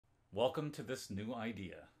Welcome to this new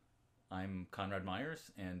idea. I'm Conrad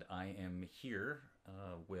Meyers, and I am here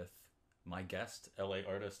with my guest, LA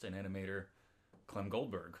artist and animator Clem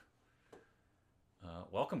Goldberg.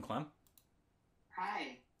 Welcome, Clem.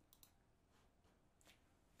 Hi.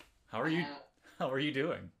 How are you? How are you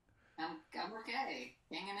doing? I'm okay.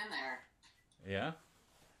 Hanging in there. Yeah.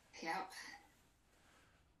 Yep.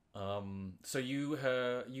 So you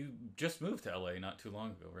just moved to LA not too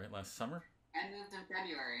long ago, right? Last summer. I moved in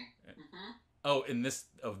February. Oh,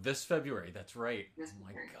 this February. That's right. This Oh my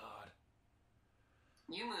February. God.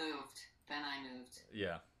 You moved, then I moved.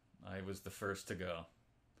 Yeah, I was the first to go.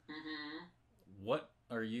 hmm What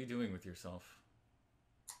are you doing with yourself?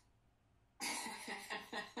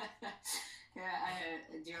 Yeah.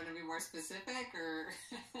 Do you want to be more specific or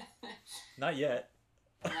Not yet.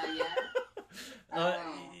 not yet? Uh,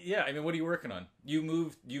 Oh. yeah, I mean, what are you working on? You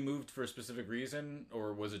moved for a specific reason,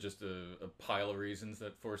 or was it just a pile of reasons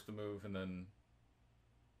that forced the move, and then?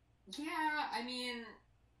 Yeah. I mean,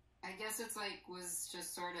 I guess it's like was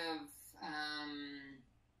just sort of.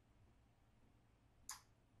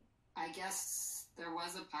 I guess there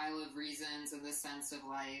was a pile of reasons in the sense of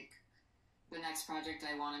like the next project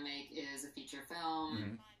I want to make is a feature film,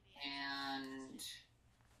 Mhm. and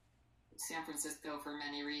San Francisco, for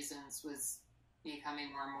many reasons, was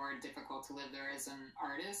becoming more and more difficult to live there as an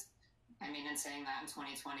artist. I mean, in saying that in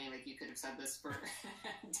 2020, like you could have said this for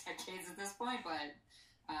decades at this point, but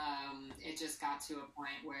it just got to a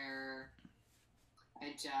point where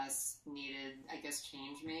I just needed, I guess,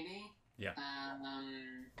 change maybe. Yeah.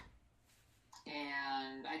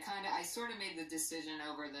 And I sort of made the decision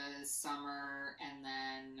over the summer, and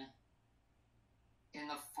then in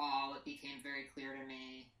the fall, it became very clear to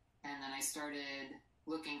me. And then I started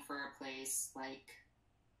looking for a place like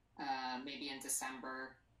maybe in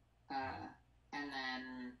December, and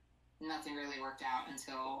then nothing really worked out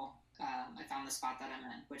until I found the spot that I'm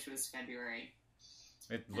in, which was February.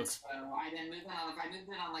 It And looks so I didn't move in on. I moved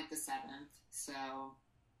in on like the 7th, so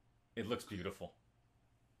it looks beautiful.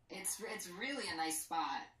 it's really a nice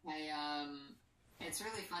spot. It's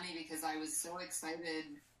really funny because I was so excited.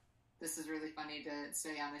 This is really funny to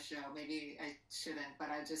say on the show. Maybe I shouldn't, but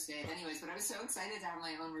I just say it anyways. But I was so excited to have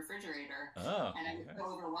my own refrigerator, Oh, and I was okay. so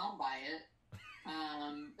overwhelmed by it.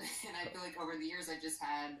 And I feel like over the years I've just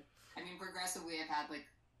had. I mean, progressively I've had like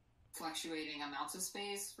fluctuating amounts of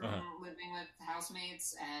space from living with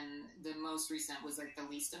housemates, and the most recent was like the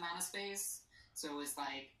least amount of space. So it was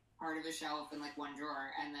like part of a shelf and like one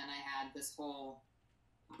drawer, and then I had this whole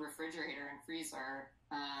refrigerator and freezer.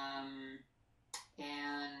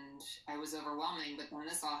 And I was overwhelming, but then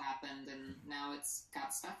this all happened, and now it's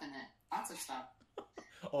got stuff in it. Lots of stuff.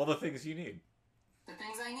 All the things you need. The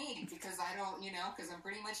things I need, because I don't, because I'm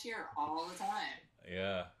pretty much here all the time.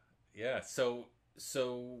 Yeah, yeah.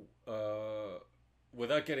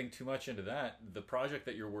 Without getting too much into that, the project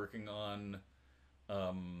that you're working on,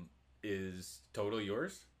 is totally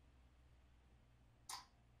yours.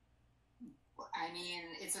 I mean,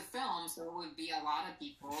 it's a film, so it would be a lot of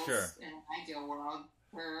people's Sure. in an ideal world.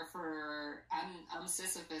 I'm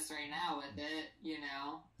Sisyphus right now with it, Yeah.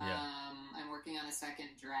 I'm working on a second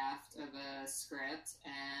draft of a script,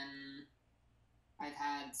 and I've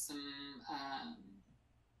had some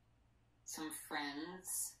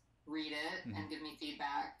friends read it and give me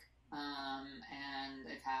feedback. And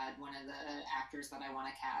I've had one of the actors that I want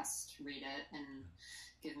to cast read it and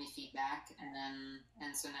give me feedback,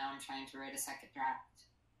 and so now I'm trying to write a second draft.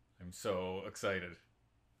 I'm so excited.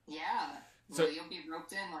 Yeah. So- Well, you'll be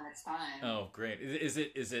roped in when it's time. Oh, great! Is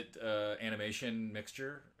it animation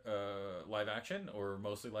mixture, live action, or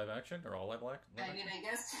mostly live action, or all live action? I mean, I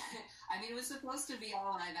guess, it was supposed to be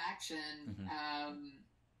all live action,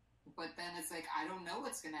 but then it's like, I don't know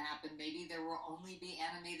what's going to happen. Maybe there will only be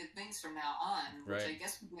animated things from now on, which I Right.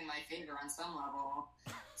 guess would be in my favor on some level.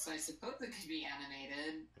 So I suppose it could be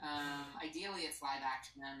animated. Ideally, it's live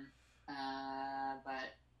action,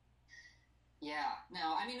 but yeah,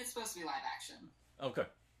 no, it's supposed to be live action. Okay.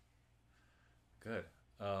 Good.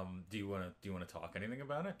 Do you want to talk anything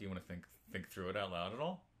about it? Do you want to think through it out loud at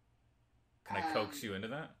all? Can I coax you into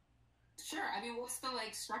that? Sure. What's the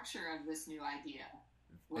structure of this new idea?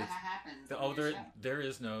 What It's- happens? Oh, on your show? there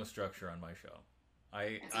is no structure on my show.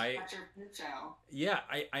 It's a I structured show. Yeah,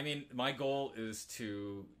 I mean, my goal is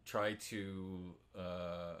to try to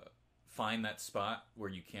find that spot where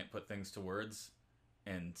you can't put things to words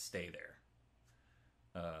and stay there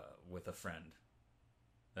with a friend.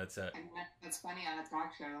 That's it. That's funny on a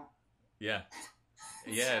talk show. Yeah.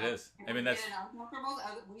 Yeah, it is. I mean, that's...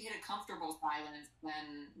 We hit a comfortable silence,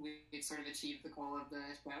 then we sort of achieved the goal of the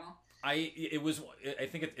show. I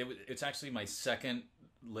think it's actually my second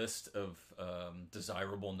list of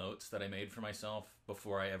desirable notes that I made for myself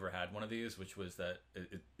before I ever had one of these, which was that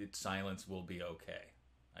silence will be okay.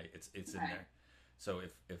 It's in there. So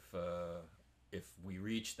if we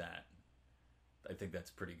reach that, I think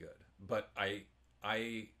that's pretty good. But I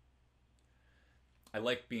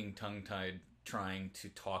like being tongue-tied trying to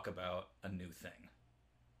talk about a new thing.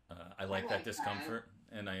 I like that discomfort,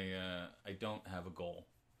 and I don't have a goal.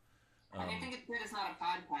 I think it's good it's not a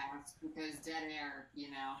podcast, because dead air,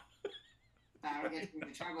 that'll get you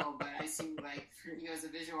into trouble. But I see, like, for you as a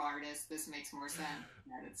visual artist, this makes more sense.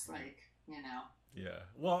 That it's like, Yeah.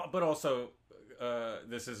 Well, but also,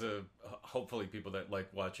 this is hopefully people that like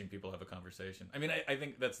watching people have a conversation. I mean, I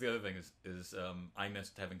think that's the other thing is I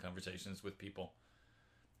missed having conversations with people.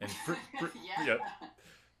 And yeah.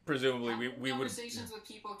 Presumably we would. Conversations with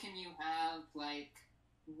people can you have, like,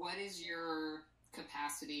 what is your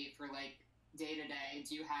capacity for, like, day to day?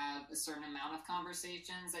 Do you have a certain amount of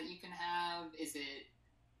conversations that you can have?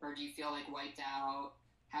 Or do you feel like wiped out?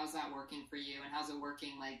 How's that working for you? And how's it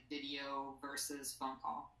working, like, video versus phone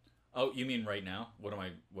call? Oh, you mean right now? What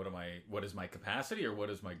is my capacity, or what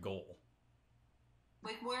is my goal?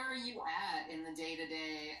 Like, where are you at in the day to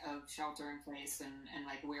day of shelter in place and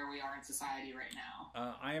like where we are in society right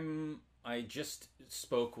now? I just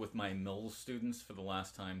spoke with my Mills students for the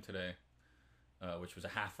last time today, which was a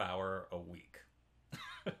half hour a week.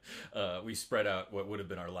 We spread out what would have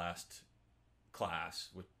been our last class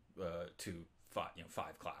to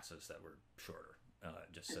five classes that were shorter,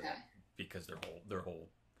 just so that, because their whole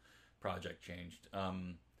project changed.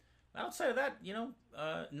 Outside of that,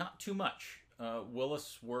 not too much.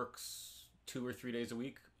 Willis works 2 or 3 days a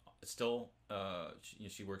week. Still,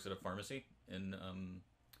 she works at a pharmacy in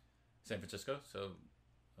San Francisco. So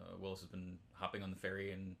Willis has been hopping on the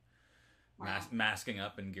ferry and masking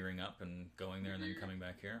up and gearing up and going there and then coming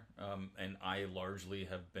back here. And I largely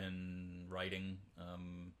have been writing,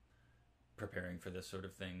 preparing for this sort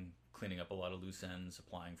of thing, cleaning up a lot of loose ends,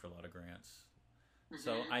 applying for a lot of grants.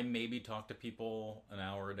 So I maybe talk to people an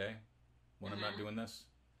hour a day when I'm not doing this.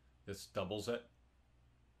 This doubles it.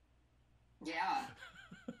 Yeah.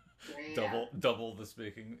 Double the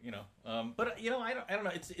speaking, But I don't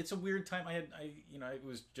know. It's a weird time. It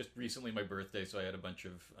was just recently my birthday, so I had a bunch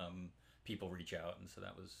of people reach out, and so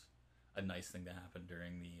that was a nice thing to happen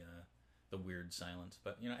during the weird silence.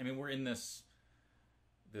 But we're in this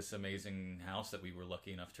amazing house that we were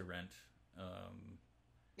lucky enough to rent.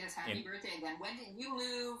 Yes, happy birthday again. When did you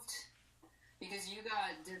moved? Because you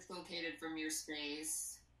got dislocated from your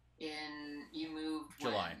space. You moved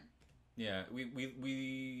July. When? Yeah,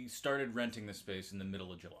 we started renting the space in the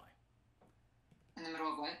middle of July. In the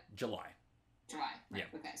middle of what? July. Right. Yeah.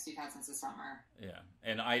 Okay, so you've had since the summer. Yeah,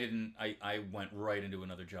 and I went right into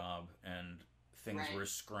another job, and things were a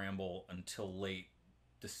scramble until late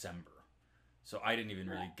December. So I didn't even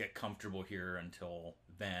really get comfortable here until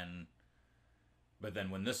then. But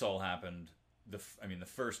then when this all happened, the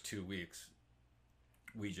first 2 weeks,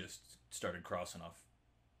 we just started crossing off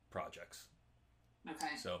projects.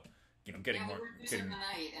 Okay. So, getting more. We were the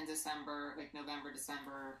night in December, like November,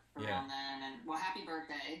 December, around then. And well, happy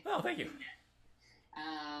birthday. Oh, thank you.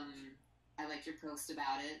 I liked your post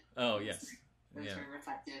about it. Oh, yes. It was very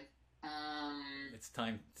reflective. It's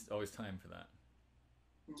time. It's always time for that.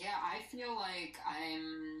 Yeah, I feel like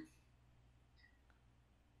I'm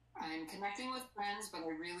connecting with friends, but I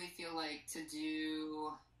really feel like to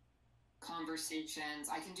do conversations,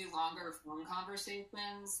 I can do longer phone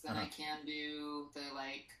conversations than I can do the,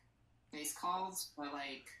 like, face calls, but,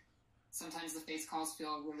 like, sometimes the face calls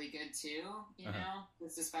feel really good too,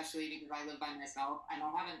 It's especially because I live by myself. I'm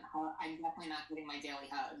definitely not getting my daily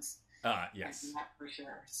hugs. Yes. That for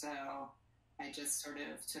sure. So I just sort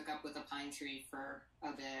of took up with a pine tree for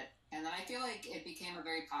a bit, and then I feel like it became a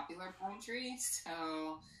very popular pine tree,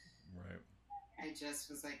 so I just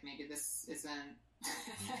was like, maybe this isn't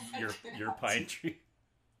your pine tree.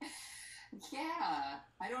 Yeah,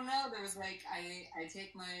 I don't know. There was like I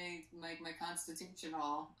take my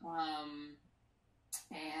constitutional,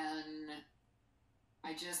 and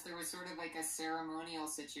there was sort of like a ceremonial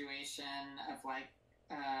situation of like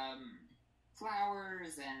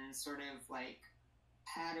flowers and sort of like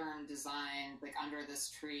pattern design like under this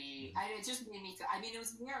tree. It just made me feel, it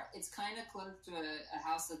was near, it's kind of close to a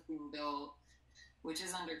house that's being built, which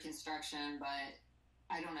is under construction, but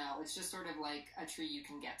I don't know, it's just sort of like a tree you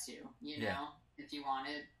can get to, if you want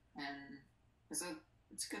it. And it's a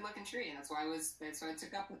good looking tree, and that's why I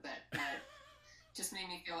took up with it. But just made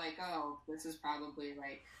me feel like, oh, this is probably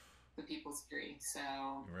like the people's tree. So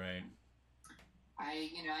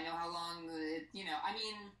I know how long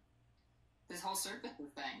this whole surface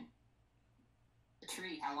thing. a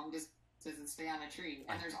tree. How long does it stay on a tree?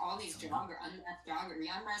 And there's all these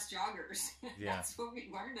unmasked joggers. Yeah. That's what we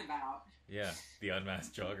learned about. Yeah, the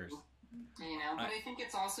unmasked joggers. You know, but I think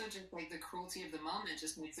it's also just like the cruelty of the moment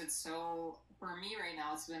just makes it so, for me right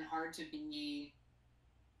now, it's been hard to be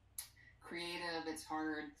creative. It's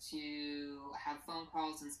hard to have phone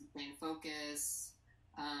calls and sustain focus.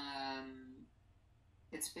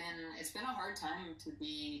 It's been a hard time to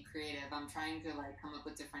be creative. I'm trying to like come up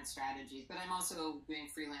with different strategies, but I'm also doing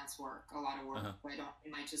freelance work, a lot of work. But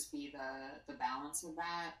it might just be the balance of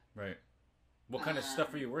that. Right. What kind of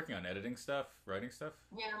stuff are you working on? Editing stuff? Writing stuff?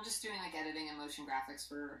 Yeah, I'm just doing like editing and motion graphics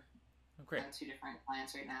for 2 different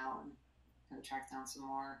clients right now, and going to track down some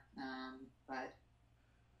more. But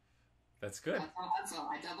that's good. That's all.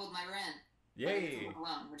 I doubled my rent. Yay!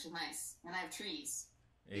 Alone, which is nice, and I have trees.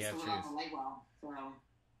 Yeah, I live on the lake well, so.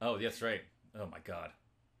 Oh, that's right. Oh my God.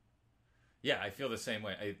 Yeah, I feel the same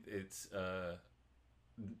way.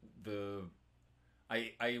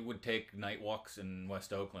 I would take night walks in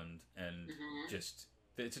West Oakland, and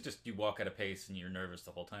it's just you walk at a pace and you're nervous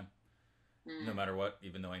the whole time, no matter what.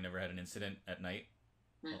 Even though I never had an incident at night,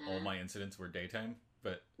 all my incidents were daytime.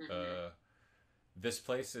 But this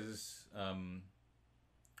place is,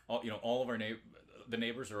 all of our the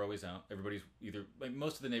neighbors are always out. Everybody's either like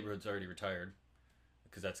most of the neighborhood's already retired,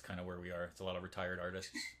 because that's kind of where we are. It's a lot of retired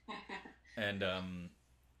artists, and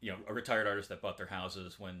retired artists that bought their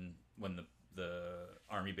houses when the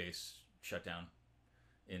army base shut down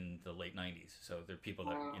in the late 90s. So they're people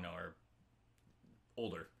that are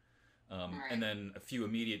older, and then a few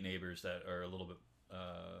immediate neighbors that are a little bit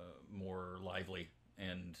more lively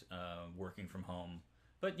and working from home.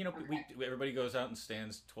 But everybody goes out and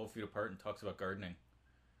stands 12 feet apart and talks about gardening.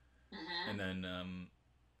 And then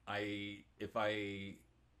if I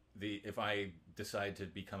decide to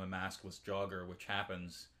become a maskless jogger, which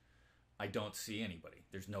happens, I don't see anybody.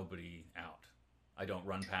 There's nobody out. I don't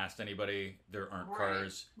run past anybody. There aren't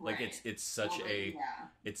cars. Like it's such a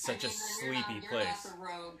sleepy place. You're not the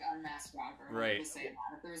rogue unmasked jogger. Right. Say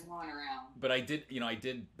that if there's no one around. But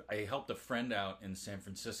I helped a friend out in San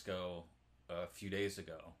Francisco a few days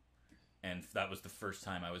ago, and that was the first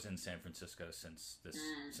time I was in San Francisco since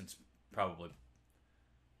probably,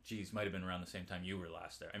 might have been around the same time you were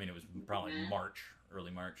last there. I mean, it was probably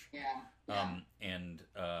early March. Yeah. And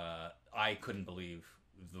I couldn't believe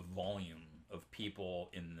the volume of people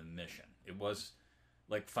in the Mission. It was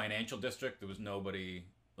like Financial District. There was nobody,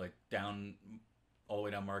 like down all the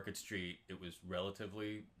way down Market Street. It was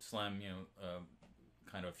relatively slim,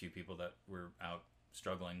 kind of a few people that were out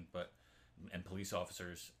struggling, and police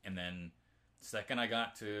officers. And then second I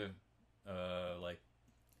got to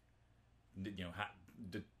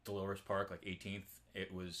Dolores Park, like 18th,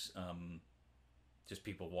 it was just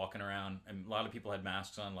people walking around, and a lot of people had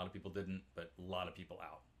masks on, a lot of people didn't, but a lot of people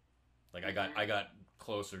out. Like I got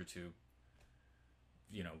closer to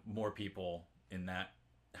more people in that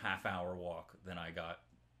half-hour walk than I got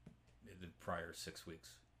the prior 6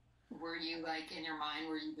 weeks. Were you, like, in your mind,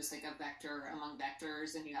 were you just like a vector among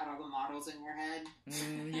vectors and you had all the models in your head?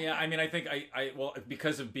 Yeah, I mean, I think well,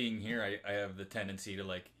 because of being here, I have the tendency to,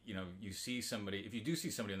 like, you see somebody, if you do see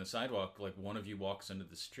somebody on the sidewalk, like, one of you walks into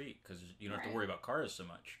the street because you don't have to worry about cars so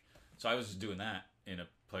much. So I was just doing that in a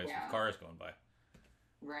place with cars going by.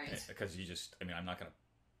 Right. Because I'm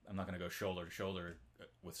not gonna go shoulder to shoulder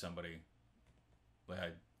with somebody. Like,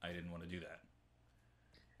 I didn't want to do that.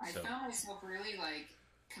 I found myself really, like,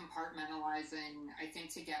 compartmentalizing, I think,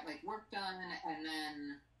 to get like work done, and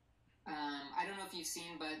then I don't know if you've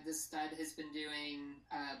seen, but this stud has been doing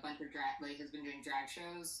a bunch of drag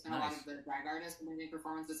shows, and a lot of the drag artists have been doing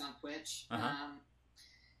performances on Twitch.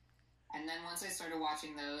 And then once I started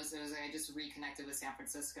watching those, it was like I just reconnected with San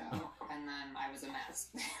Francisco, and then I was a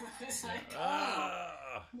mess. It was like,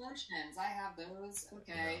 emotions, I have those,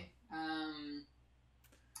 okay.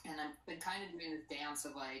 And I've been kind of doing this dance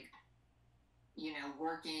of like,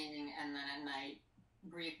 working, and then at night,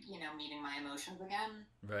 meeting my emotions again.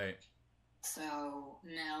 Right. So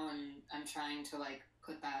now I'm trying to like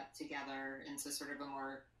put that together into sort of a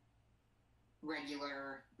more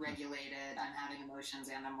regulated, I'm having emotions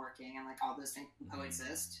and I'm working, and like all those things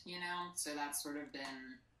coexist, So that's sort of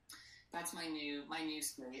that's my new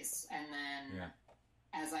space. And then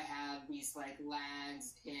as I have these like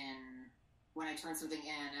lags in when I turn something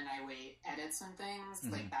in and I wait edits and things,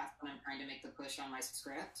 like that's when I'm trying to make the push on my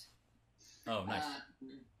script. Oh, nice.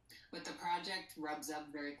 But the project rubs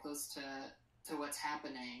up very close to what's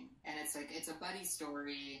happening, and it's like it's a buddy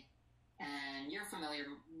story, and you're familiar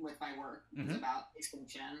with my work. It's about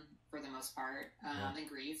extinction for the most part, and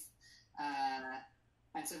grief.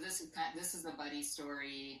 And so this is a buddy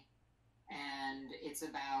story, and it's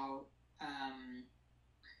about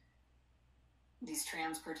these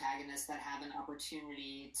trans protagonists that have an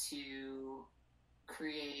opportunity to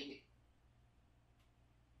create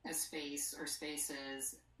a space or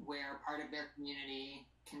spaces where part of their community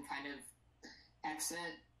can kind of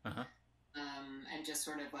exit and just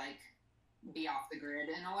sort of like be off the grid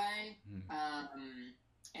in a way.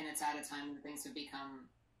 And it's at a time when things have become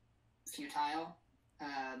futile.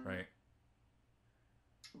 Right.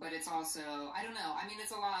 But it's also, I don't know. I mean,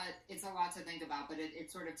 it's a lot to think about, but it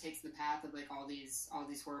sort of takes the path of like all these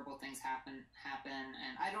horrible things happen.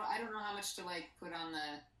 And I don't know how much to like put on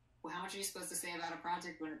how much are you supposed to say about a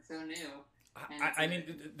project when it's so new? I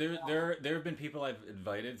mean, there have been people I've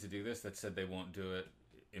invited to do this that said they won't do it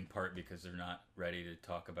in part because they're not ready to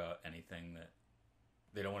talk about anything that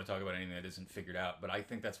they don't want to talk about anything that isn't figured out. But I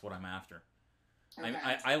think that's what I'm after. Okay.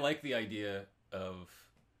 I like the idea of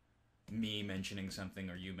me mentioning something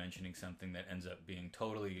or you mentioning something that ends up being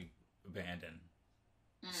totally abandoned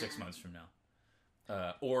 6 months from now.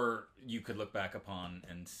 Or you could look back upon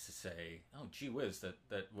and say, oh, gee whiz,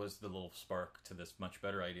 that was the little spark to this much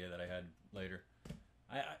better idea that I had later.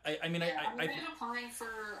 I've been applying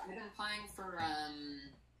for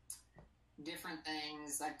different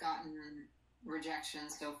things. I've gotten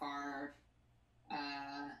rejections so far.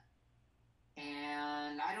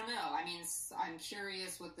 And I don't know. I mean, I'm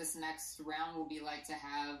curious what this next round will be like to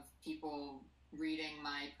have people reading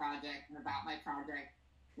my project and about my project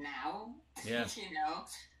now. Yeah. You know?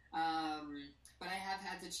 But I have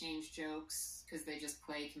had to change jokes because they just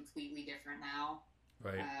play completely different now.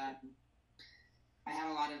 Right. I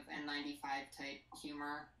had a lot of N95 type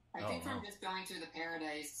humor. I think from just going through the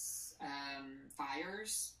Paradise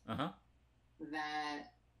fires,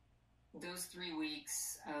 that those 3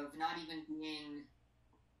 weeks of not even being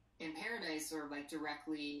in Paradise or like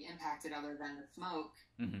directly impacted other than the smoke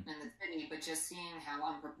in the city, but just seeing how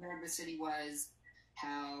unprepared the city was,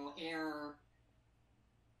 how air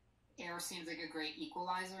seems like a great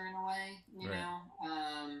equalizer in a way, you know?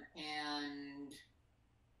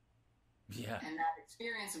 And that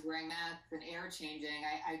experience of wearing masks and air changing,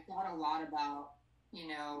 I thought a lot about, you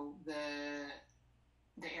know, the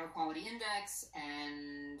air quality index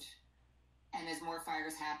and as more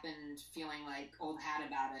fires happened, feeling like old hat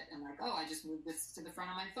about it and like, oh, I just moved this to the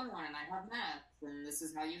front of my phone and I have masks and this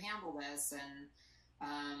is how you handle this. And,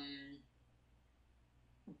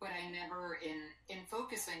 but I never, in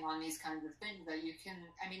focusing on these kinds of things that you can,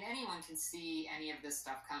 I mean, anyone can see any of this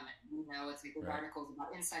stuff coming. You know, it's like there's articles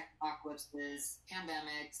about insect apocalypses,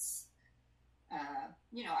 pandemics,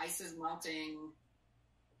 you know, ice is melting,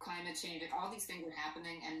 climate change, all these things are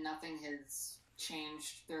happening and nothing has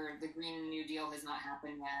changed. The Green New Deal has not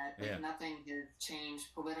happened yet. Like nothing has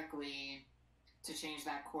changed politically to change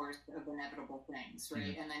that course of inevitable things,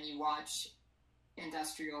 right? And then you watch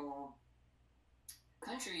industrial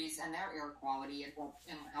countries and their air quality and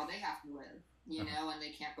how they have to live, you know, and they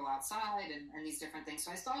can't go outside and these different things.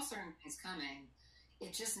 So I saw certain things coming.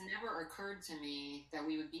 It just never occurred to me that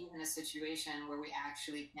we would be in a situation where we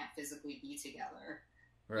actually can't physically be together.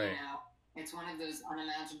 Right. You know, it's one of those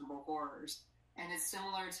unimaginable horrors. And it's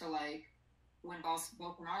similar to like when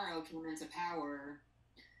Bolsonaro came into power,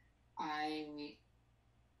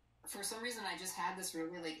 for some reason, I just had this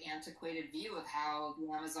really like antiquated view of how the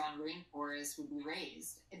Amazon rainforest would be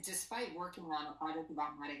raised, despite working on a project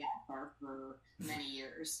about Madagascar for many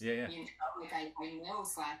years. You know, like I know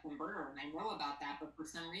slash and burn, I know about that, but for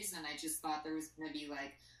some reason, I just thought there was going to be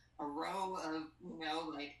like a row of, you know,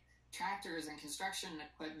 like tractors and construction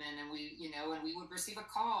equipment, and we would receive a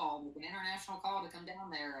call, like an international call to come down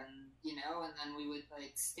there, and you know, and then we would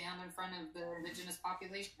like stand in front of the indigenous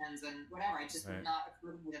populations and whatever. I just would not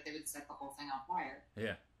occur to me that they would set the whole thing on fire.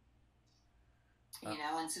 Yeah. You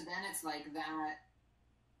know, and so then it's like that.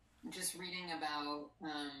 Just reading about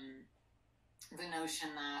the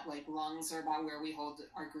notion that like lungs are about where we hold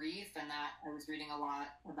our grief, and that I was reading a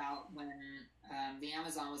lot about when the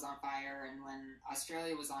Amazon was on fire and when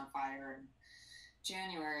Australia was on fire in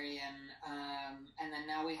January, and then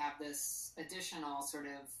now we have this additional sort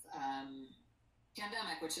of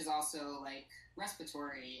pandemic, which is also like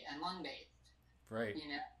respiratory and lung based, right? You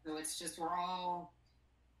know, so it's just we're all,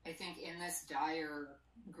 I think, in this dire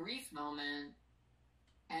grief moment.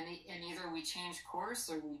 And either we change course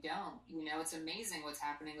or we don't. You know, it's amazing what's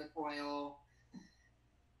happening with oil.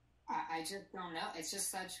 I just don't know. It's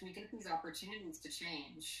just we get these opportunities to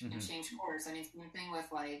change and change course. I mean, same thing with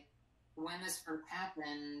like when this first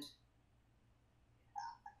happened.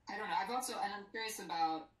 I don't know. And I'm curious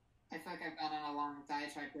about, I feel like I've gone on a long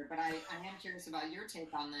diatribe here, but I am curious about your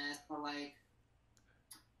take on this. But like,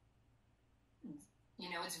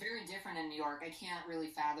 it's very different in New York. I can't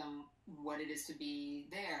really fathom what it is to be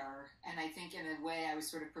there. And I think in a way I was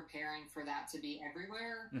sort of preparing for that to be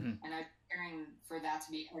everywhere. Mm-hmm. And I was preparing for that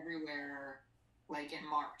to be everywhere, like in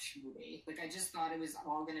March, maybe. Like I just thought it was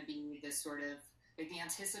all going to be this sort of, like the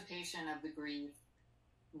anticipation of the grief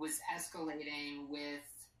was escalating with,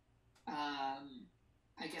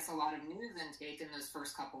 I guess, a lot of news intake in those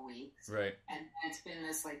first couple weeks. Right. And it's been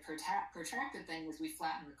this like protracted thing as we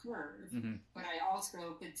flatten the curve. Mm-hmm. But I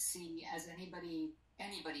also could see, as anybody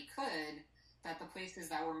could, that the places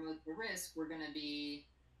that were most at risk were going to be,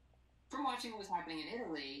 from watching what was happening in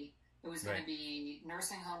Italy, it was going to be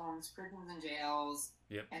nursing homes, prisons and jails,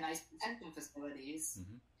 and ICE detention facilities.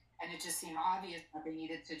 Mm-hmm. And it just seemed obvious that they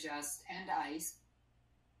needed to just end ICE,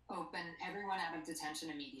 open everyone out of detention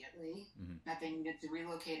immediately, that they needed to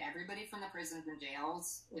relocate everybody from the prisons and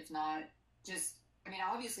jails, if not just,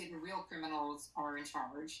 obviously the real criminals are in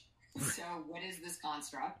charge. So what is this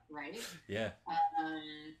construct, right? Yeah.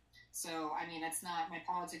 So, it's not, my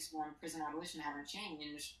politics around prison abolition haven't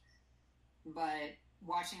changed, but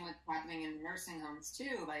watching what's happening in nursing homes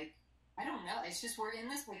too, like, I don't know, it's just, we're in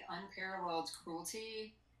this like unparalleled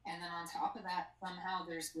cruelty, and then on top of that, somehow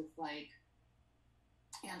there's this like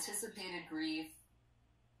anticipated grief,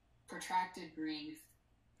 protracted grief,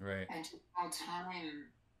 right? And just how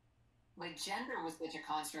time, like gender was such a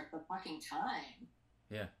construct, but fucking time.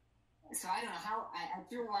 Yeah. So I don't know how I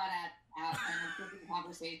threw a lot out in the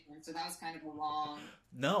conversation, so that was kind of a long.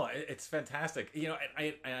 No, it's fantastic.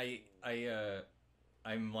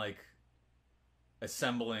 I'm like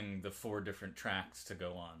assembling the 4 different tracks to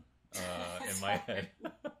go on in my head.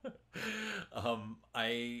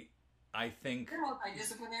 I think you're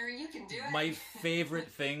multidisciplinary. You can do it. My favorite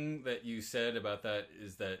thing that you said about that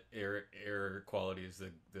is that air quality is the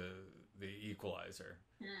equalizer,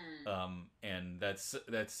 and that's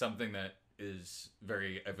something that is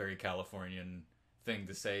a very Californian thing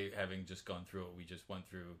to say, having just gone through what we just went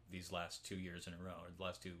through these last 2 years in a row, or the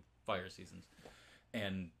last 2 fire seasons,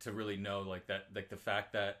 and to really know like that, like the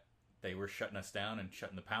fact that they were shutting us down and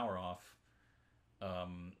shutting the power off,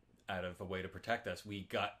 out of a way to protect us. We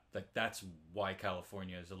got like, that's why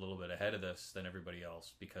California is a little bit ahead of this than everybody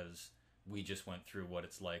else, because we just went through what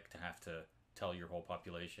it's like to have to tell your whole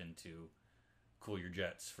population to cool your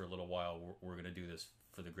jets for a little while. We're going to do this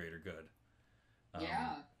for the greater good.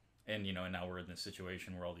 And and now we're in this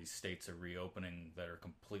situation where all these states are reopening that are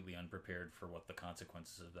completely unprepared for what the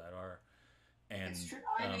consequences of that are. And it's true.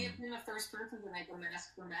 I may have been the first person to make a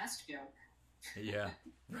mask for mask joke. Yeah,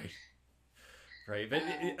 right. Right, but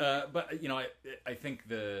I think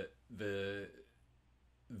the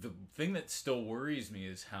thing that still worries me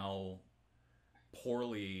is how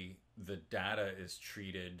poorly the data is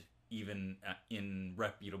treated, even in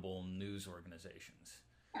reputable news organizations.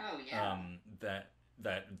 Oh yeah.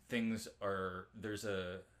 That things are, there's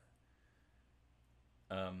a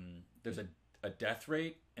death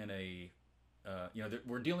rate and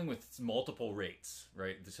we're dealing with multiple rates,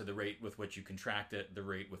 right? So the rate with which you contract it, the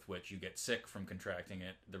rate with which you get sick from contracting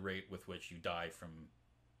it, the rate with which you die from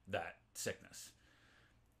that sickness.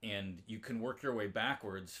 And you can work your way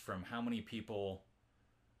backwards from how many people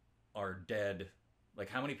are dead, like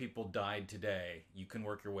how many people died today. You can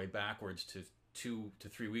work your way backwards to 2 to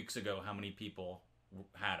 3 weeks ago, how many people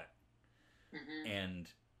had it. Mm-hmm. And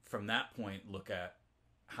from that point, look at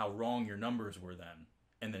how wrong your numbers were then.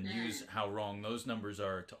 And then use how wrong those numbers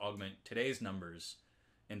are to augment today's numbers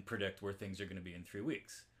and predict where things are going to be in 3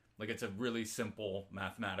 weeks. Like, it's a really simple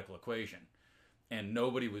mathematical equation. And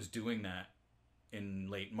nobody was doing that in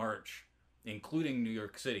late March, including New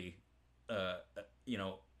York City.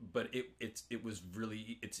 But it was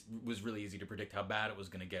really easy to predict how bad it was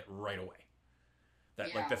going to get right away.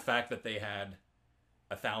 Like the fact that they had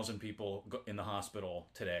 1,000 people in the hospital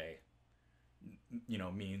today,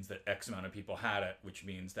 means that X amount of people had it, which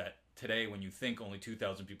means that today, when you think only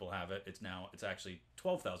 2,000 people have it, it's actually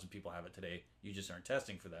 12,000 people have it today. You just aren't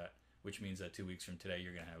testing for that, which means that 2 weeks from today,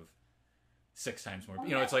 you're going to have 6 times more.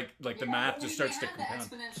 It's like the math just starts to compound.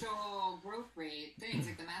 The exponential growth rate things,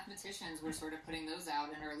 like the mathematicians were sort of putting those out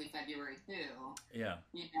in early February too. Yeah.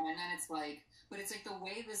 And then it's like, but it's like the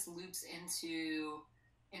way this loops into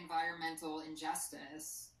environmental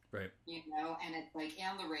injustice. Right. And it's like,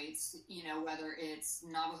 and the rates, whether it's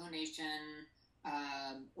Navajo Nation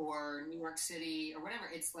or New York City or whatever,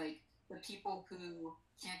 it's like the people who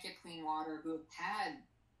can't get clean water, who have had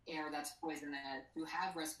air that's poisonous, who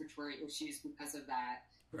have respiratory issues because of that.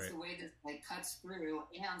 It's the way this like cuts through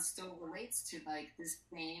and still relates to like this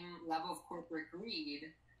same level of corporate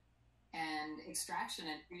greed and extraction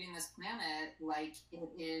and treating this planet like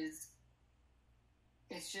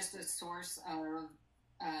it's just a source of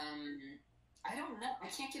I don't know. I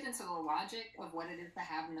can't get into the logic of what it is to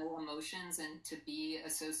have no emotions and to be a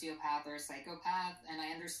sociopath or a psychopath. And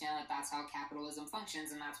I understand that that's how capitalism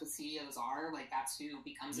functions, and that's what CEOs are. Like, that's who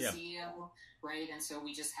becomes a CEO, right? And so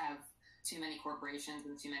we just have too many corporations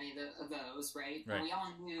and too many of those, right? And we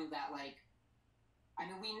all knew that, like, I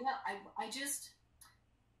mean, we know.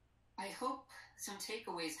 I hope some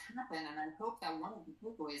takeaways happen, and I hope that one of the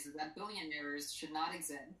takeaways is that billionaires should not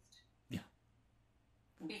exist. Yeah.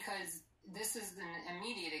 Because this is an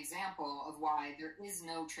immediate example of why there is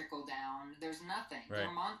no trickle down. There's nothing. Right.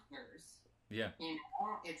 They're monsters. Yeah. You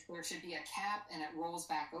know, there should be a cap and it rolls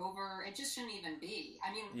back over. It just shouldn't even be.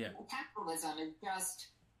 I mean, capitalism is just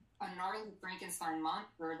a gnarly Frankenstein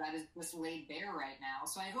monster that is just laid bare right now.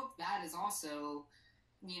 So I hope that is also,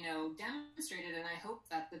 you know, demonstrated, and I hope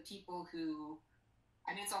that the people who,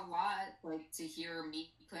 I mean, it's a lot, like, to hear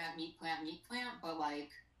meat plant, but,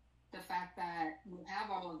 like, the fact that you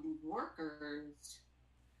have all of these workers,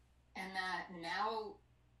 and that now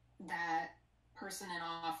that person in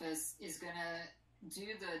office is going to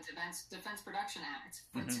do the Defense Production Act,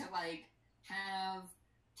 but to, like, have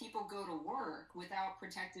people go to work without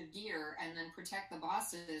protective gear and then protect the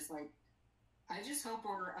bosses, like, I just hope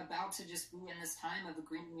we're about to just be in this time of the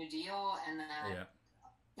Green New Deal, and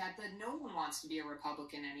that no one wants to be a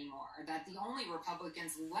Republican anymore. That the only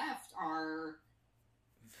Republicans left are...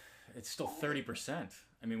 It's still 30%.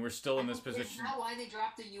 I mean, we're still in this position. Is that why they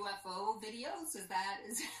dropped the UFO videos? Is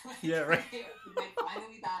like, yeah, right. Like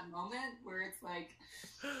finally that moment where it's like...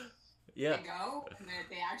 Yeah. They go, and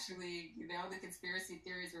they actually, you know, the conspiracy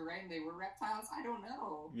theories were right, and they were reptiles. I don't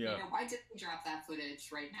know. Yeah. You know, why did they drop that footage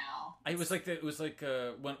right now? It was like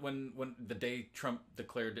when the day Trump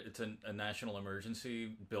declared it's a national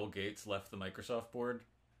emergency, Bill Gates left the Microsoft board.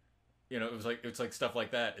 You know, it's like stuff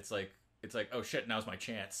like that. It's like oh shit, now's my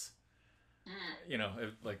chance. You know,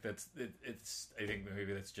 it's. I think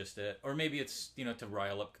maybe that's just it, or maybe it's, you know, to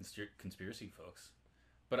rile up conspiracy folks.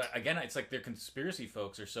 But again, it's like their conspiracy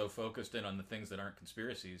folks are so focused in on the things that aren't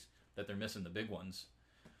conspiracies that they're missing the big ones.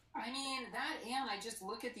 I mean, that, and I just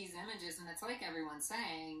look at these images, and it's like everyone's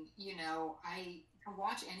saying, you know, I can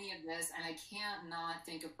watch any of this, and I can't not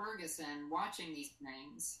think of Ferguson watching these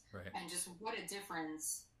things. Right. And just what a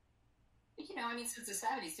difference, you know, I mean, since the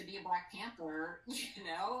 70s, to be a Black Panther, you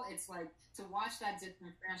know, it's like to watch that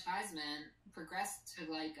disenfranchisement progress to,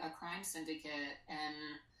 like, a crime syndicate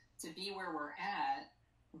and to be where we're at.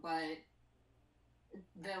 But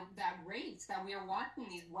that race that we are watching,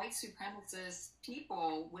 these white supremacist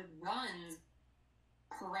people with guns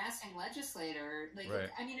harassing legislators, like, right.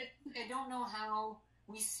 I mean, I don't know how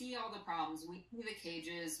we see all the problems. We see the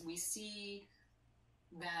cages. We see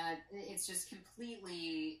that it's just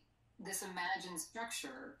completely this imagined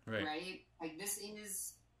structure, right? Like, this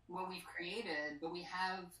is what we've created, but we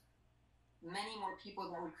have many more people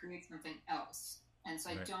that would create something else. And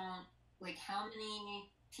so I don't, like, how many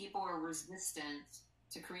people are resistant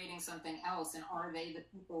to creating something else, and are they the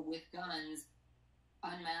people with guns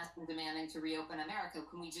unmasked and demanding to reopen America?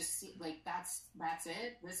 Can we just see, like, that's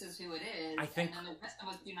it? This is who it is, and then the rest of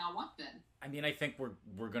us do not want them. I mean, I think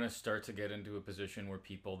we're going to start to get into a position where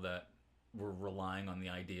people that were relying on the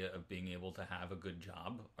idea of being able to have a good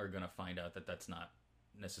job are going to find out that that's not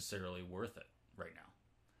necessarily worth it right now.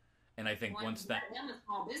 And I think once that... And the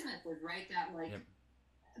small businesses, right, that, like...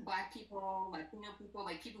 Black people, Latino people,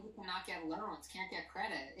 like, people who cannot get loans, can't get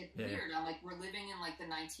credit. It's weird. I'm like, we're living in, like, the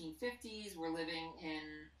 1950s. We're living in,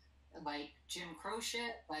 like, Jim Crow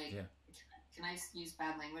shit. Like, can I use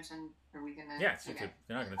bad language? And are we gonna? Yeah, okay.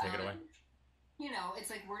 You're not gonna take it away. You know, it's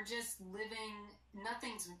like we're just living.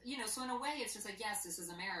 Nothing's. You know, so in a way, it's just like, yes, this is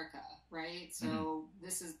America, right? So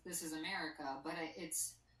this is America, but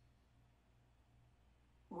it's.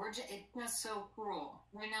 It's just so cruel.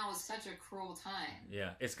 Right now is such a cruel time.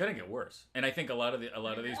 Yeah, it's gonna get worse, and I think a lot of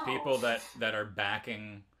these people that are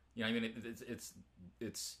backing, you know, I mean,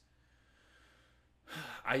 it's.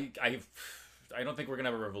 I don't think we're gonna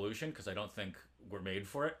have a revolution, because I don't think we're made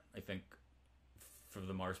for it. I think for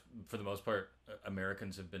the most part,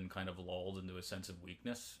 Americans have been kind of lulled into a sense of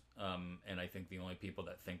weakness, and I think the only people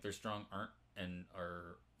that think they're strong aren't, and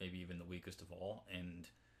are maybe even the weakest of all, and.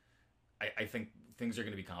 I think things are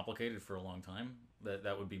going to be complicated for a long time.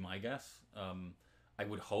 That would be my guess. I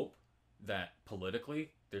would hope that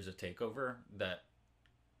politically there's a takeover that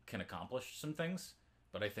can accomplish some things,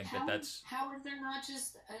 but I think that's... How is there not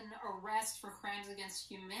just an arrest for crimes against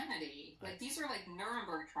humanity? Like, these are like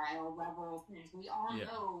Nuremberg trial level things. We all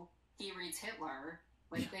know he reads Hitler.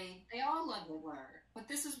 Like, they all love Hitler. But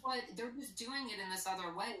this is what... They're just doing it in this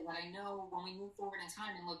other way that I know when we move forward in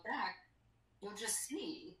time and look back, you'll just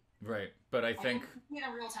see... Right. But I think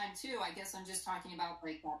in real time too. I guess I'm just talking about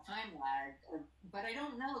like that time lag. But I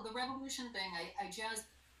don't know the revolution thing. I just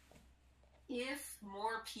if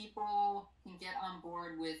more people can get on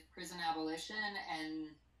board with prison abolition and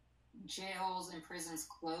jails and prisons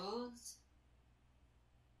closed,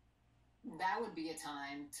 that would be a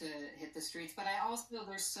time to hit the streets. But I also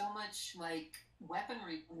there's so much like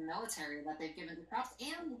weaponry from the military that they've given to cops,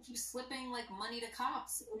 and they keep slipping like money to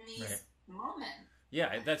cops in these moments.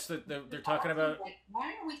 Yeah, that's they're talking about. Like,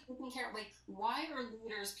 why are we taking care of? Like, why are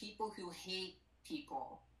leaders people who hate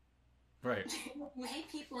people? Right. You hate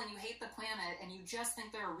people and you hate the planet and you just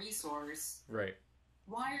think they're a resource. Right.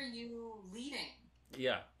 Why are you leading?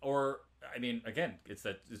 Yeah. Or, I mean, again, it's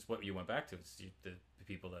what you went back to. It's the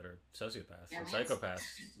people that are sociopaths and psychopaths.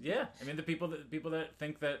 Yeah. I mean, the people that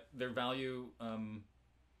think that their value,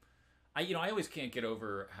 I always can't get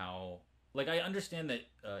over how, like, I understand that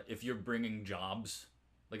if you're bringing jobs,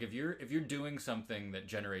 like if you're doing something that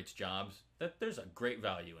generates jobs, that there's a great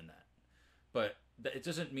value in that. But it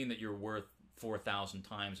doesn't mean that you're worth 4,000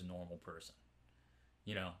 times a normal person.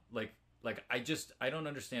 Like I don't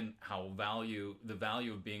understand how the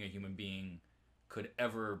value of being a human being could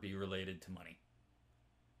ever be related to money.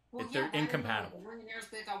 Well, they're incompatible. Millionaires,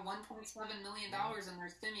 they got $1.7 million in their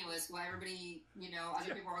stimulus, while everybody,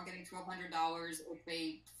 other people are getting $1,200 if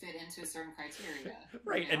they fit into a certain criteria.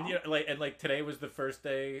 Right, and like today was the first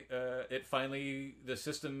day. The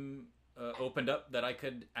system opened up that I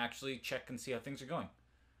could actually check and see how things are going.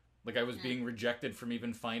 Like I was being rejected from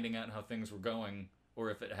even finding out how things were going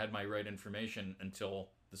or if it had my right information until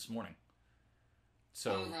this morning.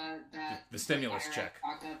 So the stimulus check.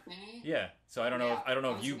 Yeah. So I don't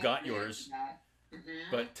know if you got yours,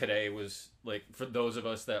 but today was like for those of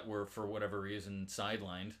us that were for whatever reason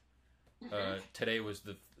sidelined. Today was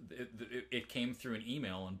it came through an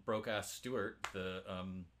email, and Broke Ass Stewart, the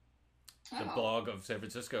blog of San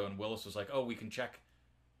Francisco, and Willis was like, "Oh, we can check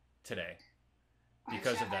today."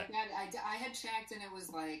 Because of that, I had checked and it was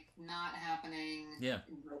like not happening. Yeah,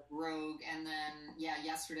 rogue, and then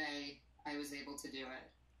yesterday I was able to do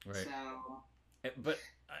it. Right. So, but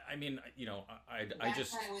I mean, I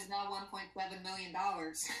just it was now $1.7 million.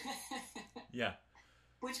 Yeah.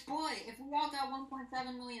 Which boy, if we all got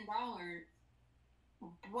 $1.7 million,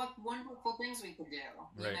 what wonderful things we could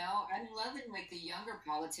do. Right. I'm loving like the younger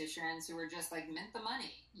politicians who are just like mint the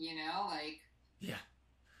money. Like yeah.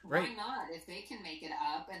 Right. Why not? If they can make it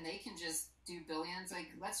up and they can just do billions, like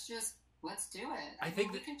let's do it. I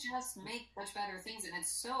think we can just make much better things, and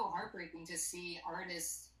it's so heartbreaking to see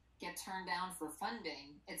artists get turned down for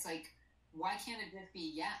funding. It's like, why can't it just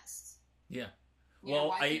be yes? Yeah.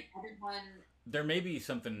 Everyone... There may be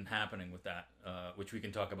something happening with that, which we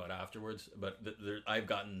can talk about afterwards. But I've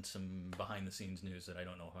gotten some behind the scenes news that I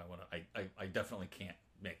don't know how I want to. I definitely can't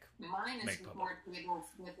make. Mine is more people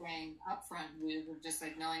flipping upfront news of just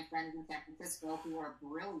like knowing friends in San Francisco who are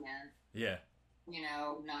brilliant. Yeah.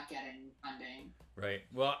 Not getting funding. Right.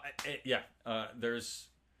 Well, there's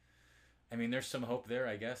some hope there,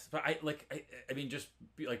 I guess. But I mean, just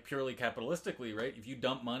purely capitalistically, right? If you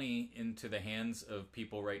dump money into the hands of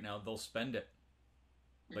people right now, they'll spend it.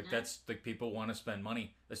 Like that's like people want to spend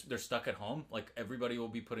money. They're stuck at home. Like everybody will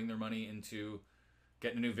be putting their money into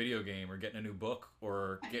getting a new video game or getting a new book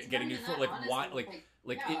or getting new food. Like why?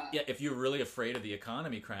 If you're really afraid of the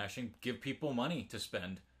economy crashing, give people money to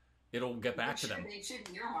spend. It'll get back to them. They should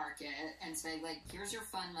earmark it and say like, here's your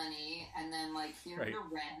fund money, and then like here's your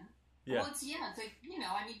rent. Yeah. Well, it's like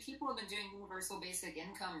I mean, people have been doing universal basic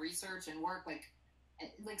income research and work.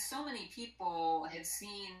 Like so many people have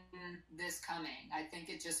seen this coming. I think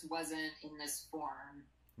it just wasn't in this form.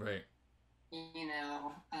 Right. And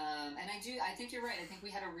I think you're right. I think we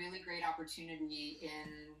had a really great opportunity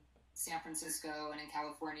in San Francisco and in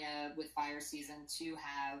California with fire season to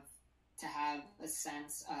have a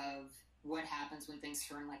sense of what happens when things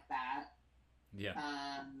turn like that. Yeah.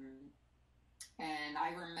 And I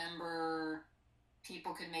remember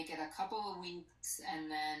people could make it a couple of weeks, and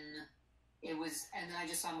then I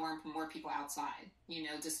just saw more and more people outside,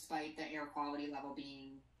 despite the air quality level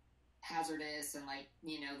being hazardous and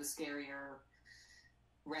the scarier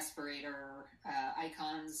respirator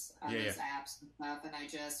icons on these apps and stuff. And I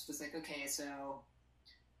just was like, okay, so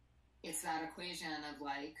it's that equation of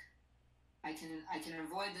like, I can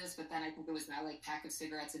avoid this, but then I think it was that like pack of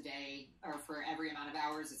cigarettes a day, or for every amount of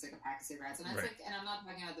hours, it's like a pack of cigarettes. And it's and I'm not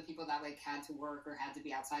talking about the people that like had to work or had to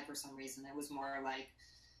be outside for some reason. It was more like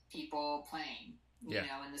people playing, you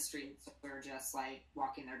know, in the streets, or just like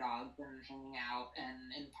walking their dogs and hanging out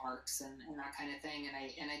and in parks and that kind of thing.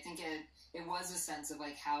 And I think it was a sense of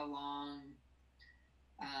like, how long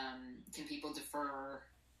can people defer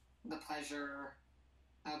the pleasure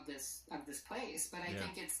of this place. But I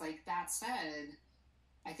think it's like, that said,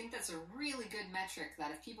 I think that's a really good metric,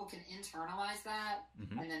 that if people can internalize that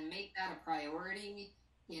and then make that a priority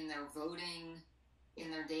in their voting,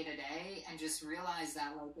 in their day-to-day, and just realize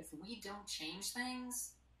that, like, if we don't change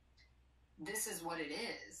things, this is what it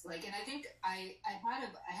is. Like, and I think I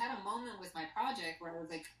had a moment with my project where I was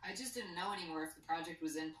like, I just didn't know anymore if the project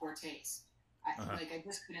was in poor taste. Like, I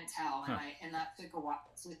just couldn't tell, and that took a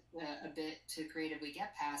while, a bit to creatively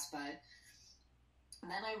get past. But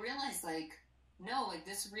then I realized, like, no, like,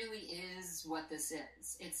 this really is what this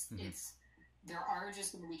is. It's there are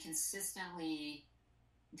just going to be consistently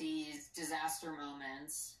these disaster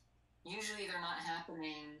moments. Usually they're not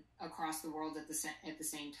happening across the world at the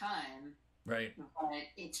same time. Right. But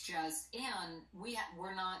it's just, and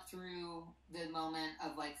we're not through the moment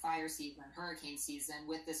of, like, fire season, hurricane season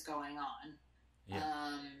with this going on.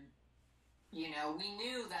 Yeah. You know, we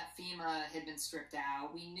knew that FEMA had been stripped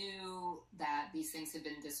out. We knew that these things had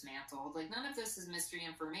been dismantled. Like, none of this is mystery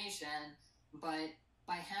information, but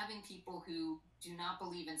by having people who do not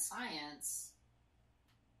believe in science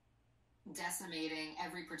decimating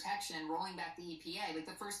every protection, rolling back the EPA. Like,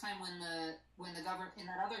 the first time when the government, in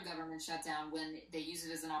that other government shutdown, when they use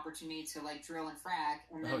it as an opportunity to, like, drill and frack,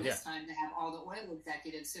 and then this time to have all the oil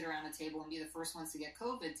executives sit around a table and be the first ones to get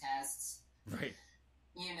COVID tests. Right.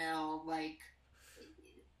 You know, like,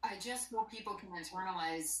 I just hope people can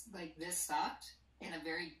internalize, like, this sucked in a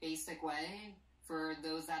very basic way for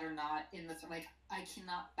those that are not in the, like, I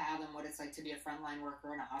cannot fathom what it's like to be a frontline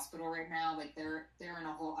worker in a hospital right now. Like, they're in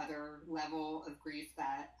a whole other level of grief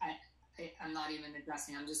that I'm not even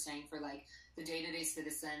addressing. I'm just saying, for, like, the day-to-day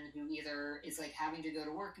citizen who either is, like, having to go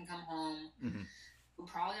to work and come home, who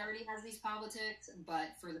probably already has these politics,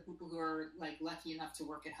 but for the people who are, like, lucky enough to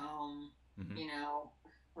work at home, you know,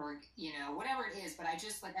 or, you know, whatever it is. But I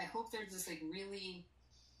just, like, I hope there's this, like, really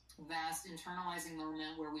vast internalizing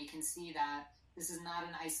moment where we can see that this is not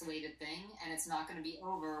an isolated thing, and it's not going to be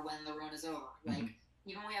over when the run is over. Like,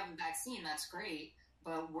 even when we have a vaccine, that's great,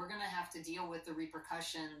 but we're going to have to deal with the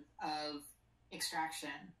repercussion of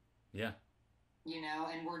extraction. Yeah. You know,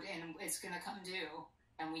 and it's going to come due,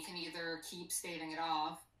 and we can either keep staving it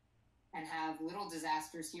off and have little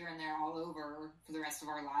disasters here and there all over for the rest of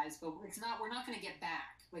our lives, but we're not going to get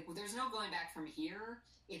back. Like, there's no going back from here.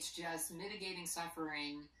 It's just mitigating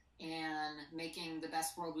suffering and making the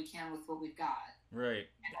best world we can with what we've got. Right.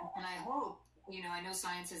 And I hope, you know, I know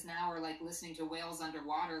scientists now are, like, listening to whales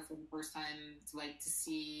underwater for the first time to, like, to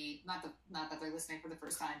see, not that they're listening for the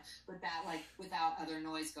first time, but that, like, without other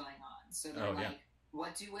noise going on. So they're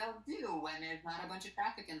what do whales do when there's not a bunch of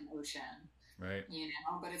traffic in the ocean? Right. You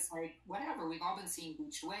know, but it's like, whatever. We've all been seeing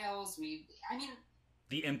beached whales. The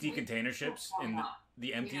empty container ships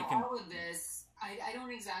the empty. You know, all of this, I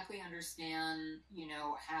don't exactly understand, you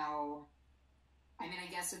know, how. I mean,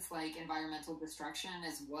 I guess it's like environmental destruction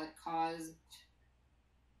is what caused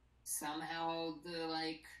somehow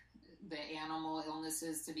the animal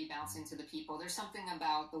illnesses to be bouncing to the people. There's something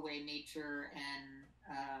about the way nature and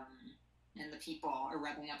the people are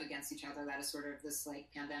rubbing up against each other that is sort of this,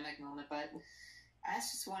 like, pandemic moment. But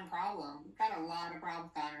that's just one problem. We've got a lot of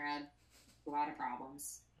problems, Conrad. A lot of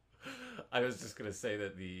problems. I was just going to say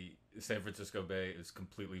that the San Francisco Bay is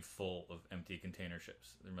completely full of empty container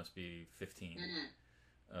ships. There must be 15,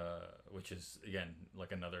 which is, again,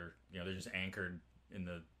 like another, you know, they're just anchored in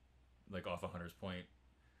the, like, off of Hunter's Point.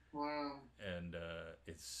 Wow. And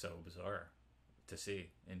it's so bizarre to see.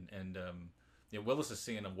 And you know, Willis is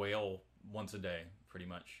seeing a whale once a day, pretty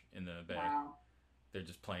much, in the bay. Wow. They're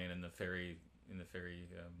just playing in the ferry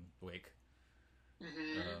wake.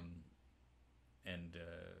 And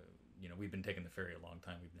you know, we've been taking the ferry a long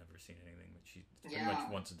time. We've never seen anything, but she's pretty much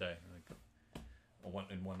once a day, like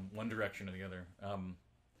in one direction or the other. I mean,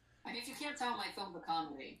 if you can't tell, my film's a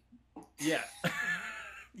comedy. Yeah,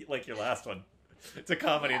 like your last one. It's a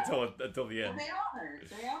comedy until the end. Well,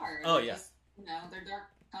 they are. Oh, yeah. Just, you know, they're dark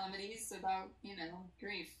comedies about, you know,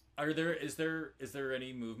 grief. Is there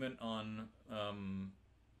any movement on?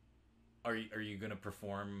 Are you going to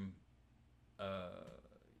perform? Am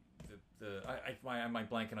I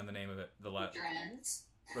blanking on the name of it? Future Ends.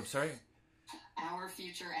 I'm sorry. Our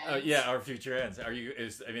Future Ends. Yeah, Our Future Ends. I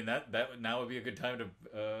mean that now would be a good time to.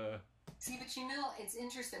 See, but you know, it's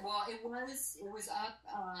interesting. Well, it was up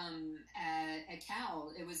at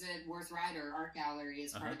Cal. It was at Worth Rider Art Gallery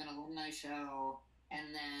as part of an alumni show,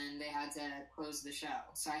 and then they had to close the show.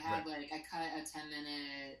 So I had I cut a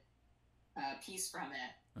 10-minute piece from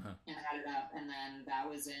it and had it up, and then that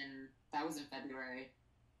was in February.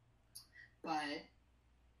 But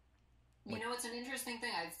You know, it's an interesting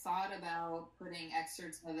thing. I've thought about putting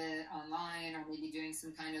excerpts of it online, or maybe doing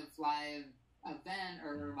some kind of live event,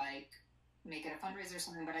 or like make it a fundraiser or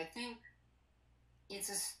something. But I think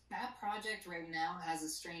that project right now has a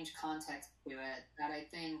strange context to it that I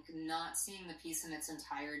think not seeing the piece in its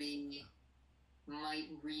entirety might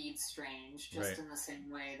read strange, just in the same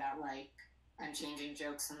way that like I'm changing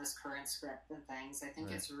jokes in this current script and things. I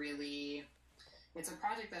think it's a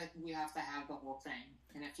project that I think you have to have the whole thing,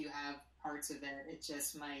 and if you have parts of it, it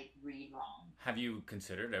just might read wrong. Have you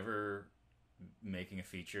considered ever making a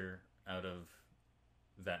feature out of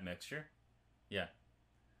that mixture? Yeah.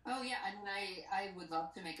 Oh yeah, I mean, I would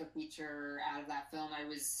love to make a feature out of that film. I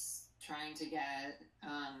was trying to get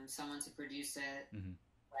someone to produce it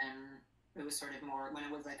when it was sort of more, when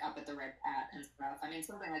it was like up at the Red Cat and stuff. I mean,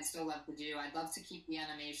 something I'd still love to do. I'd love to keep the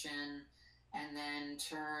animation and then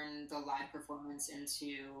turn the live performance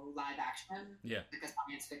into live action. Yeah. Like a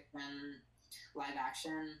science fiction live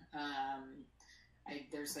action.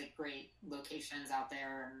 There's like great locations out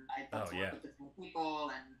there, and I'd love to work with the same people,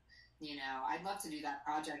 and you know, I'd love to do that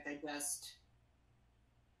project.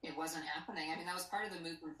 It wasn't happening. I mean, that was part of the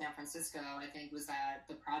move from San Francisco, I think, was that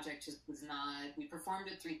the project just was not, we performed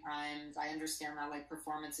it 3 times. I understand that, like,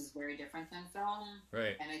 performance is very different than film.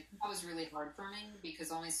 Right. And I think that was really hard for me,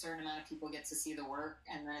 because only a certain amount of people get to see the work,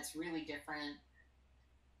 and then it's really different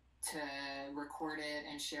to record it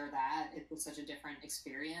and share that. It was such a different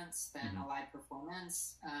experience than a live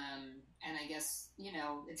performance. And I guess, you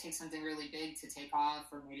know, it takes something really big to take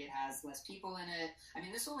off, or maybe it has less people in it. I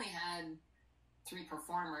mean, this only had 3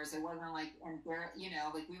 performers. It wasn't like, and you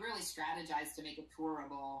know, like we really strategized to make it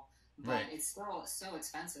tourable, but it's still so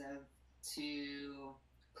expensive to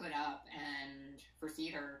put up and for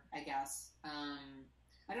theater, I guess.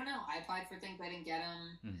 I don't know. I applied for things, I didn't get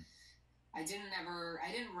them. I didn't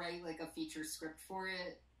write like a feature script for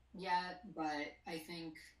it yet, but I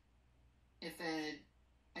think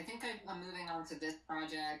I'm moving on to this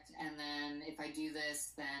project, and then if I do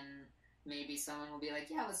this, then maybe someone will be like,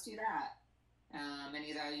 yeah, let's do that. And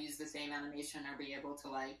either I'll use the same animation or be able to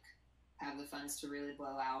like have the funds to really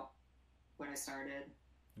blow out what I started.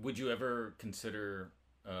 Would you ever consider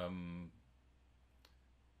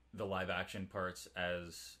the live action parts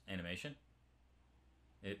as animation?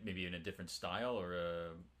 It maybe in a different style, or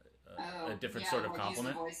a different sort of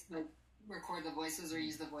complement. Use the voice, like record the voices or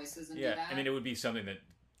use the voices and do that. I mean, it would be something that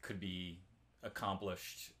could be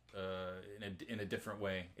accomplished in a different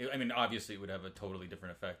way. I mean, obviously, it would have a totally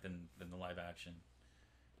different effect than the live action,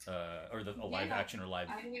 or a live action or live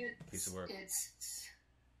piece of work.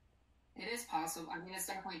 It is possible. I mean, it's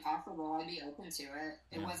definitely possible. I'd be open to it.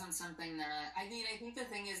 It wasn't something that I mean. I think the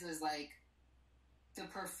thing is like the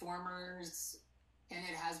performers. And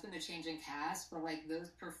it has been a changing cast, but like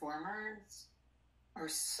those performers are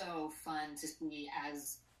so fun to see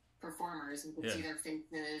as performers, and to see their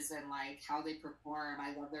faces and like how they perform.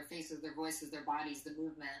 I love their faces, their voices, their bodies, the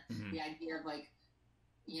movement. The idea of like,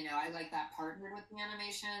 you know, I like that partnered with the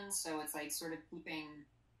animation, so it's like sort of keeping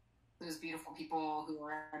those beautiful people who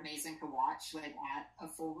are amazing to watch like at a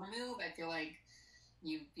full remove. I feel like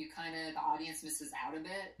you kind of, the audience misses out a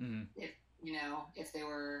bit if, you know, if they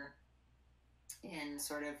were in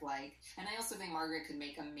sort of like, and I also think Margaret could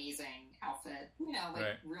make amazing outfit, you know,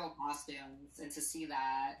 like real costumes, and to see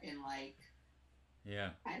that in like, and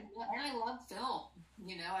I love film,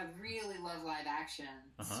 you know, I really love live action,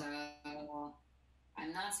 so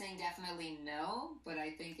I'm not saying definitely no, but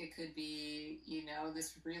I think it could be, you know,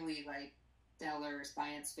 this really like stellar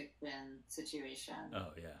science fiction situation.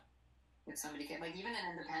 Oh yeah. If somebody could, like, even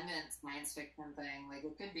an independent science fiction thing, like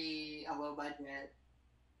it could be a low budget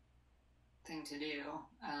thing to do.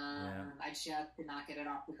 I just could not get it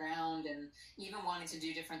off the ground, and even wanting to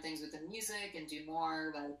do different things with the music and do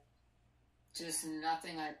more, like just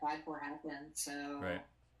nothing I applied for happened. So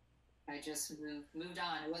I just moved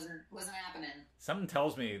on. It wasn't happening. Something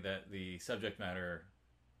tells me that the subject matter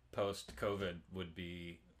post COVID would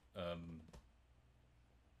be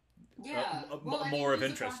more of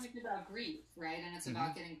interest. It's a project about grief, right? And it's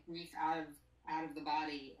about getting grief out of the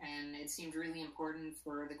body, and it seemed really important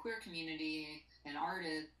for the queer community and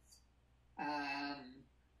artists,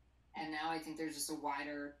 and now I think there's just a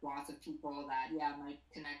wider swath of people that might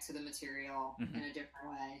connect to the material in a different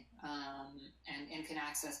way, and can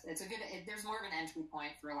access. There's more of an entry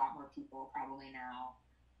point for a lot more people probably now,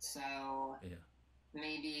 so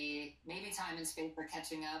maybe time and space are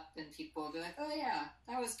catching up, and people will be like, oh yeah,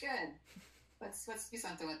 that was good, let's do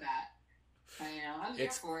something with that. You know, I'm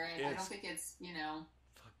here for it. I don't think it's, you know,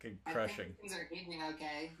 fucking crushing. I think things are aging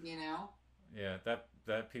okay, you know? Yeah,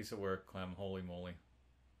 that piece of work, Clem, holy moly.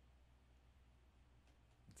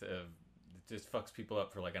 It's just fucks people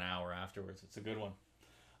up for like an hour afterwards. It's a good one.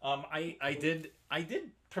 I did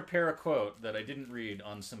prepare a quote that I didn't read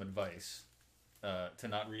on some advice to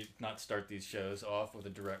not start these shows off with a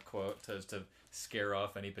direct quote to scare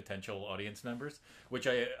off any potential audience members, which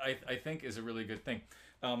I think is a really good thing.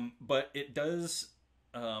 But it does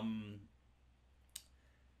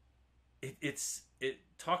it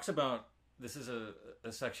talks about, this is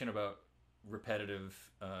a section about repetitive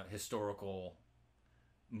historical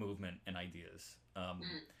movement and ideas.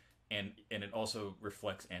 And it also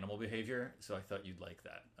reflects animal behavior, so I thought you'd like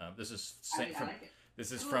that. This is from like it.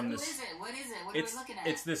 this is Who from is this. it? What is it? What are we looking at?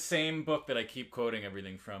 It's the same book that I keep quoting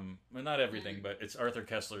everything from. Well, not everything, but it's Arthur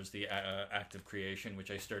Koestler's The Act of Creation,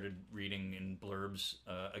 which I started reading in blurbs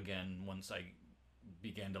again once I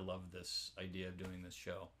began to love this idea of doing this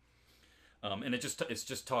show. And it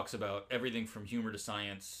just talks about everything from humor to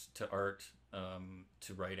science to art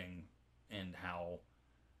to writing and how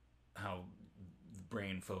the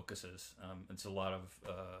brain focuses. It's a lot of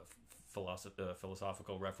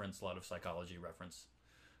philosophical reference, a lot of psychology reference,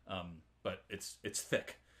 but it's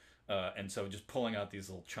thick, and so just pulling out these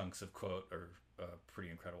little chunks of quote are pretty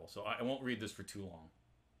incredible. So I won't read this for too long,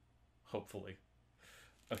 hopefully.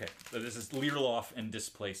 Okay, so this is Learloff and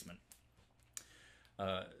displacement.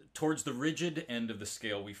 Towards the rigid end of the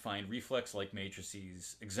scale, we find reflex-like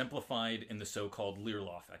matrices exemplified in the so-called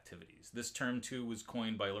Learloff activities. This term, too, was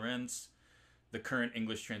coined by Lorentz. The current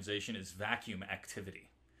English translation is vacuum activity.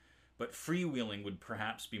 But freewheeling would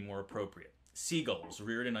perhaps be more appropriate. Seagulls,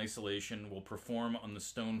 reared in isolation, will perform on the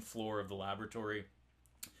stone floor of the laboratory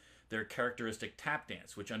their characteristic tap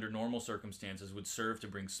dance, which under normal circumstances would serve to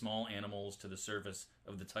bring small animals to the surface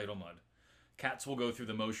of the tidal mud. Cats will go through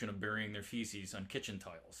the motion of burying their feces on kitchen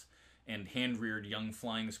tiles, and hand-reared young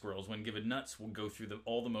flying squirrels, when given nuts, will go through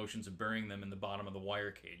all the motions of burying them in the bottom of the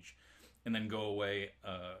wire cage, and then go away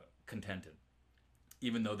contented,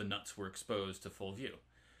 even though the nuts were exposed to full view.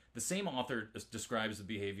 The same author describes the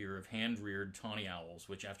behavior of hand-reared tawny owls,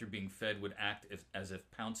 which after being fed would act as if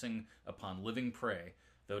pouncing upon living prey,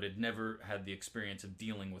 though it had never had the experience of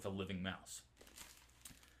dealing with a living mouse.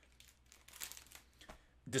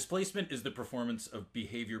 Displacement is the performance of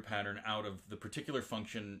behavior pattern out of the particular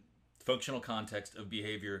functional context of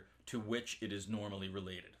behavior to which it is normally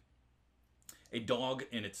related. A dog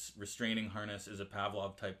in its restraining harness is a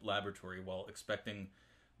Pavlov-type laboratory, while expecting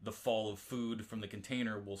the fall of food from the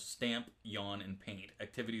container will stamp, yawn, and paint,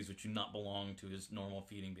 activities which do not belong to his normal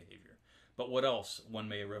feeding behavior. But what else, one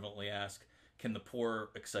may irreverently ask, can the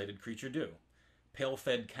poor, excited creature do?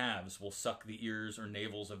 Pale-fed calves will suck the ears or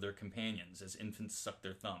navels of their companions as infants suck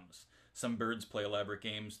their thumbs. Some birds play elaborate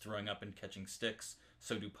games, throwing up and catching sticks.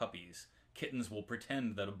 So do puppies. Kittens will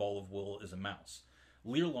pretend that a ball of wool is a mouse.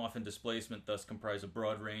 Learloff and displacement thus comprise a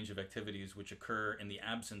broad range of activities which occur in the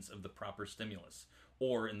absence of the proper stimulus,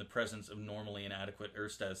 or in the presence of normally inadequate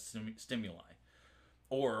ersatz stimuli,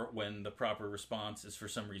 or when the proper response is for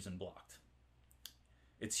some reason blocked.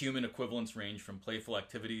 Its human equivalents range from playful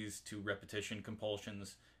activities to repetition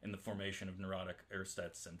compulsions in the formation of neurotic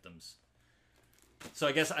ersatz symptoms. So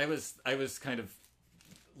I guess I was kind of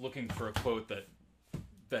looking for a quote that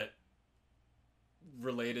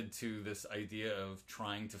related to this idea of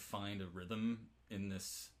trying to find a rhythm in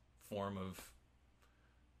this form of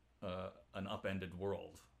an upended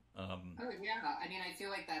world. Oh yeah, I mean, I feel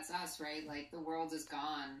like that's us, right? Like the world is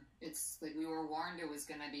gone. It's like we were warned it was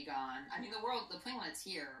gonna be gone. I mean, the planet's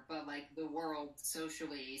here, but like the world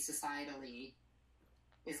socially, societally,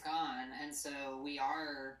 is gone, and so we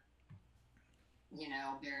are,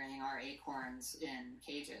 burying our acorns in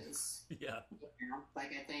cages. Yeah.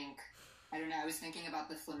 Like I don't know. I was thinking about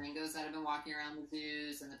the flamingos that have been walking around the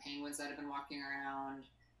zoos and the penguins that have been walking around.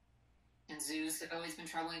 And zoos have always been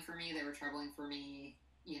troubling for me. They were troubling for me,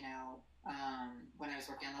 when I was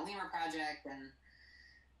working on the lemur project,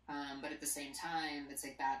 and but at the same time, it's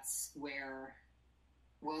like that's where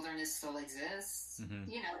wilderness still exists.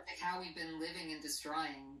 Mm-hmm. Like how we've been living and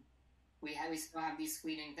destroying. We still have these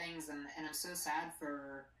fleeting things, and I'm so sad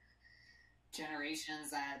for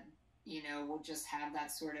generations that will just have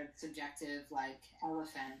that sort of subjective like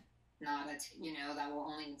elephant, not that will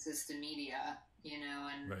only exist in media,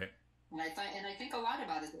 and. Right. And I think a lot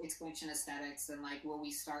about extinction aesthetics, and like, will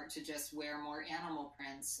we start to just wear more animal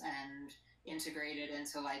prints and integrate it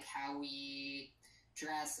into like how we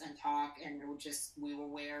dress and talk, and we will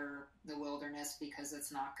wear the wilderness because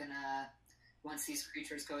it's not gonna, once these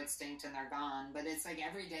creatures go extinct and they're gone. But it's like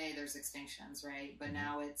every day there's extinctions, right? But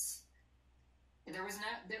now that's, the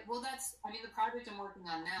project I'm working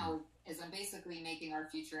on now is I'm basically making our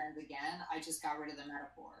future end again. I just got rid of the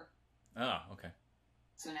metaphor. Oh, okay.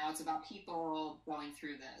 So now it's about people going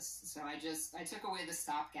through this. So I took away the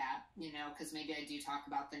stopgap, because maybe I do talk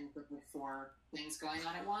about things with 4 things going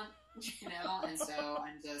on at once, and so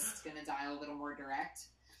I'm just going to dial a little more direct,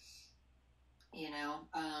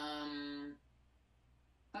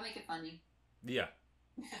 I'll make it funny. Yeah.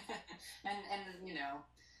 and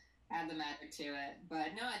add the magic to it.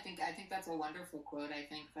 But no, I think that's a wonderful quote. I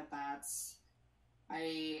think that's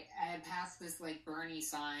I had passed this like Bernie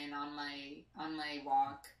sign on my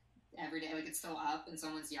walk every day. Like it's still up in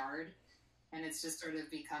someone's yard, and it's just sort of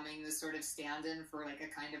becoming this sort of stand-in for like a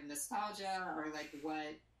kind of nostalgia, or like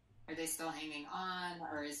what are they still hanging on,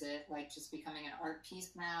 or is it like just becoming an art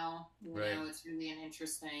piece now? It's really an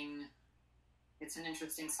interesting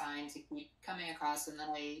sign to keep coming across. And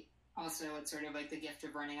then it's sort of like the gift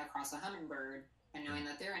of running across a hummingbird and knowing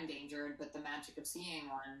that they're endangered, but the magic of seeing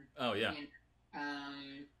one. Oh yeah.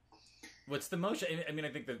 What's the motion? I mean, I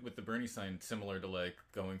think that with the Bernie sign, similar to like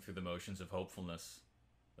going through the motions of hopefulness,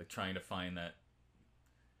 like trying to find that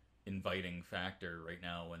inviting factor right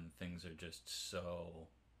now when things are just so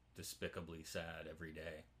despicably sad every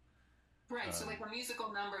day. Right. So like a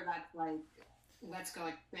musical number that's like, let's go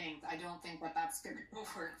extinct. I don't think that's going to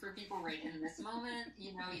work for people right in this moment,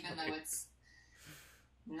 even though it's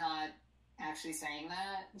not actually saying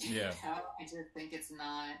that. Yeah. I just think it's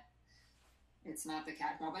not the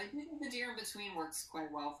cat call. But I think the deer in between works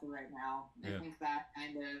quite well for right now. Yeah. I think that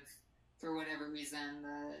kind of, for whatever reason,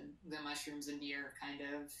 the mushrooms and deer kind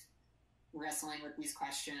of wrestling with these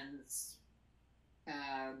questions.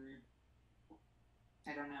 I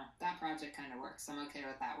don't know. That project kind of works. I'm okay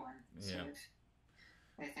with that one. Yeah.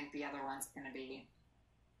 I think the other one's going to be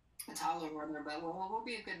a taller order, but will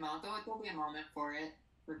be a good moment. There'll be a moment for it,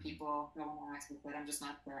 for people that want to access it. I'm just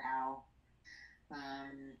not sure how,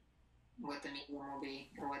 what the medium will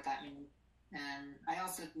be, or what that means. And I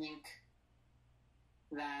also think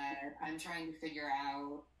that I'm trying to figure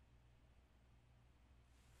out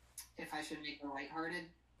if I should make a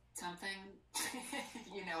lighthearted something,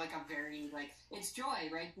 like a very, like, it's joy,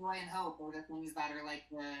 right? Joy and hope are the things that are like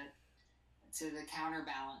to the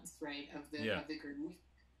counterbalance, right, of the grief.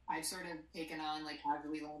 I've sort of taken on like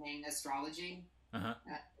casually learning astrology. Uh-huh.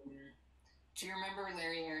 Do you remember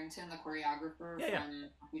Larry Arrington, the choreographer from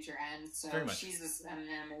Future End? So she's an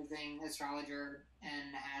amazing astrologer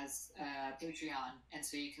and has Patreon, and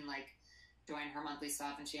so you can like join her monthly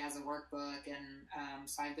stuff, and she has a workbook, and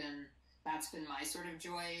so that's been my sort of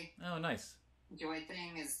joy. Oh, nice. Joy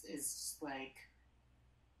thing is like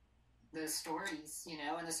the stories,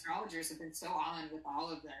 and astrologers have been so on with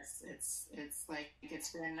all of this. It's like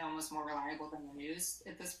it's been almost more reliable than the news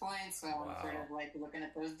at this point. So wow. I'm sort of like looking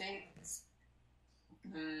at those dates,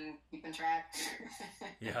 keeping track.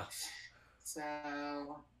 Yeah. So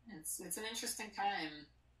it's an interesting time.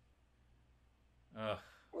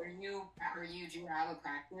 Do you have a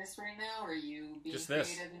practice right now? Or are you being just creative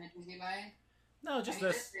this. in a easy way? No, just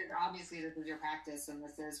this. Obviously, this is your practice, and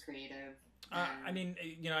this is creative. I mean,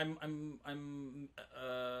 I'm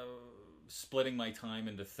splitting my time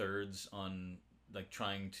into thirds on like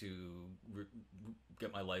trying to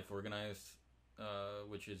get my life organized,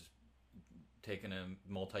 which is taking a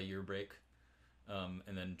multi-year break,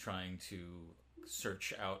 and then trying to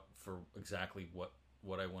search out for exactly what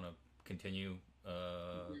I want to continue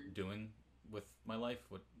doing with my life,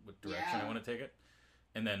 what direction I want to take it,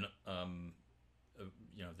 and then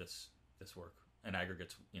this work. And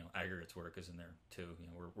aggregates work is in there too.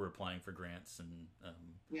 We're applying for grants and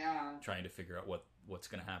trying to figure out what's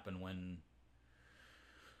going to happen when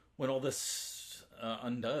all this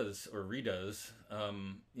undoes or redoes.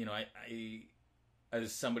 I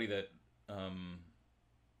as somebody that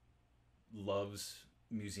loves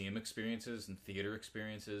museum experiences and theater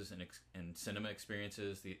experiences and cinema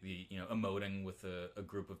experiences, the emoting with a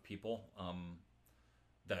group of people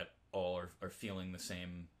that all are feeling the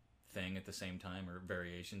same thing at the same time, or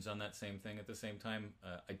variations on that same thing at the same time.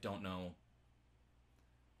 I don't know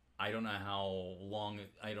how long.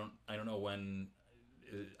 I don't know when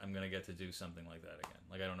I'm gonna get to do something like that again.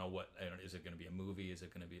 Like I don't know is it gonna be a movie? Is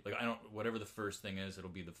it gonna be like whatever the first thing is, it'll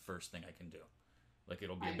be the first thing I can do. Like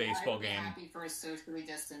it'll be a baseball game. I'm happy for a socially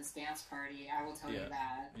distanced dance party. I will tell you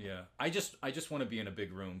that. Yeah, I just want to be in a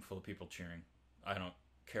big room full of people cheering. I don't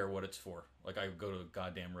care what it's for. Like I go to a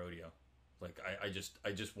goddamn rodeo. Like I just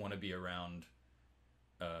want to be around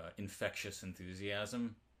infectious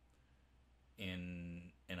enthusiasm,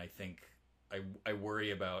 and I think I worry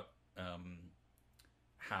about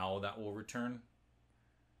how that will return.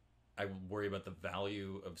 I worry about the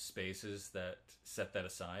value of spaces that set that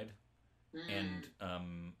aside, and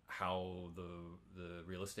how the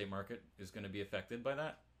real estate market is going to be affected by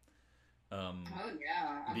that. Oh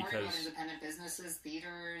yeah, I'm worried about Because independent businesses,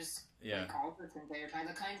 theaters, yeah, like all the things that you're talking.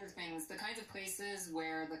 The kinds of things, the kinds of places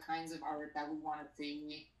where the kinds of art that we want to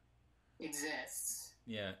see exists.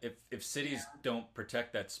 yeah. If cities Yeah. don't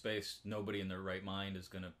protect that space, nobody in their right mind is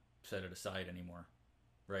going to set it aside anymore,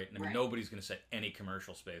 right? I mean, Right. nobody's going to set any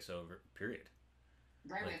commercial space over. Period.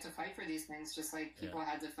 Right, we Like, have to fight for these things, just like yeah, people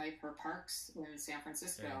had to fight for parks in San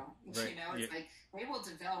Francisco. yeah, right. You know, Yeah, it's like they will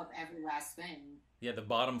develop every last thing. yeah. The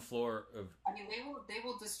bottom floor of I mean, they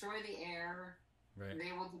will destroy the air. right.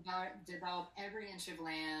 They will develop every inch of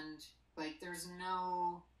land. Like there's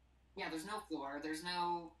no, yeah, there's no floor. There's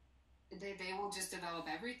no. They will just develop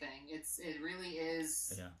everything. It really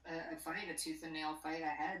is Yeah, a fight, a tooth and nail fight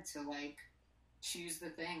ahead to like choose the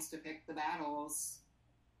things to pick the battles.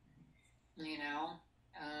 You know.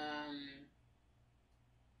 Um,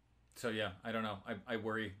 so yeah, I don't know. I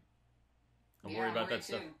worry. I yeah, worry I'm about worried that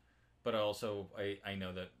stuff. too. But also, I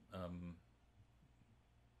know that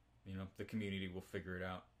the community will figure it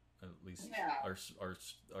out. At least Yeah.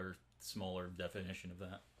 our smaller definition of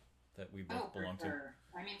that we Oh, both for belong to. sure.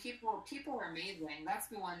 I mean, people are amazing. That's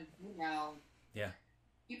the one. You know, Yeah,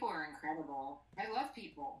 people are incredible. I love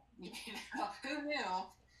people. You know, who knew?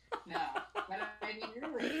 No, but I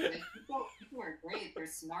mean, really, like people are great. They're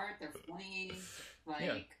smart. They're funny. Like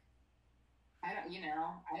yeah, I don't, you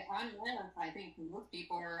know, on earth, I think most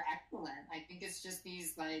people are excellent. I think it's just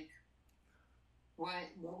these like what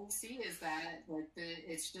we see is that like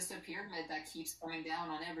it's just a pyramid that keeps going down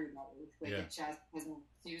on everybody. Like yeah, it just doesn't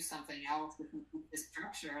do something else to keep this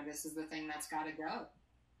structure. This is the thing that's got to go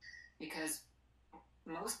because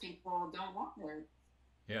most people don't want it.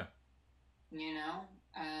 yeah, You know.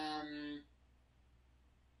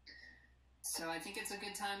 So I think it's a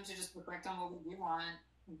good time to just reflect on what we do want,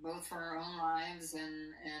 both for our own lives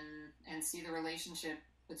and see the relationship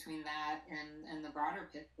between that and the broader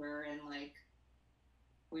picture. And like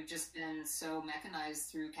we've just been so mechanized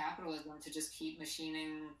through capitalism to just keep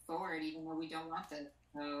machining forward, even though we don't want it.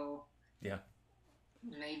 So yeah,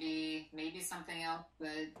 maybe something else,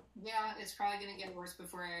 but yeah, it's probably going to get worse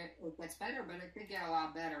before it gets better. But it could get a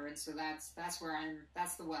lot better, and so that's where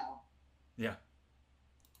that's the well. yeah.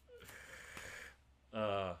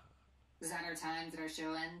 Is that our time? Did our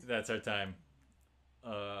show end? That's our time.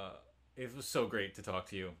 It was so great to talk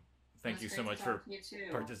to you. Thank you so much for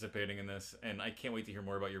participating in this, and I can't wait to hear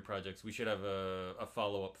more about your projects. We should have a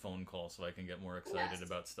follow-up phone call so I can get more excited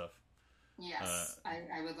about stuff. Yes,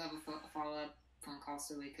 I would love a follow-up phone call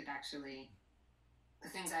so we could actually the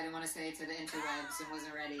things I didn't want to say to the interwebs and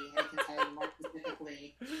wasn't ready. I can tell you more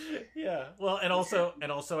specifically. Yeah, well, and also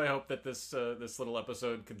I hope that this little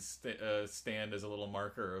episode can stand as a little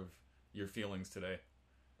marker of your feelings today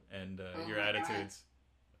and your attitudes.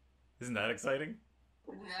 God. Isn't that exciting?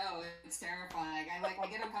 No, it's terrifying. I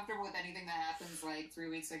get uncomfortable with anything that happens like 3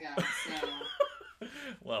 weeks ago. So.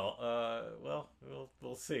 well,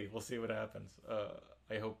 we'll see. We'll see what happens.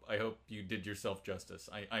 I hope you did yourself justice.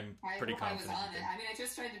 I'm pretty confident. I was honest. I mean, I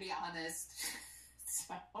just tried to be honest.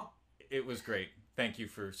 So. It was great. Thank you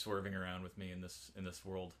for swerving around with me in this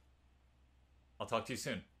world. I'll talk to you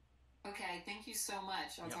soon. Okay, thank you so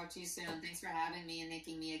much. I'll talk to you soon. Thanks for having me and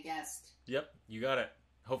making me a guest. Yep, you got it.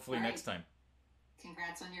 Hopefully next time.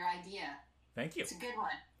 Congrats on your idea. Thank you. It's a good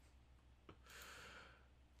one.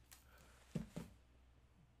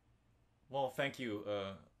 Well, thank you,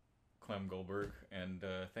 Clem Goldberg, and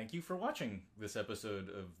thank you for watching this episode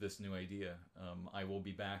of This New Idea. I will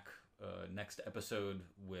be back next episode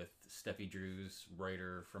with Steffi Drews,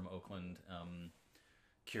 writer from Oakland,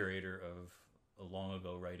 curator of a long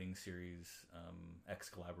ago writing series,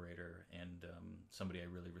 ex-collaborator, and somebody I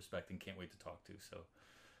really respect and can't wait to talk to. So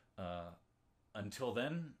until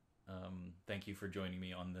then, thank you for joining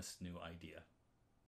me on This New Idea.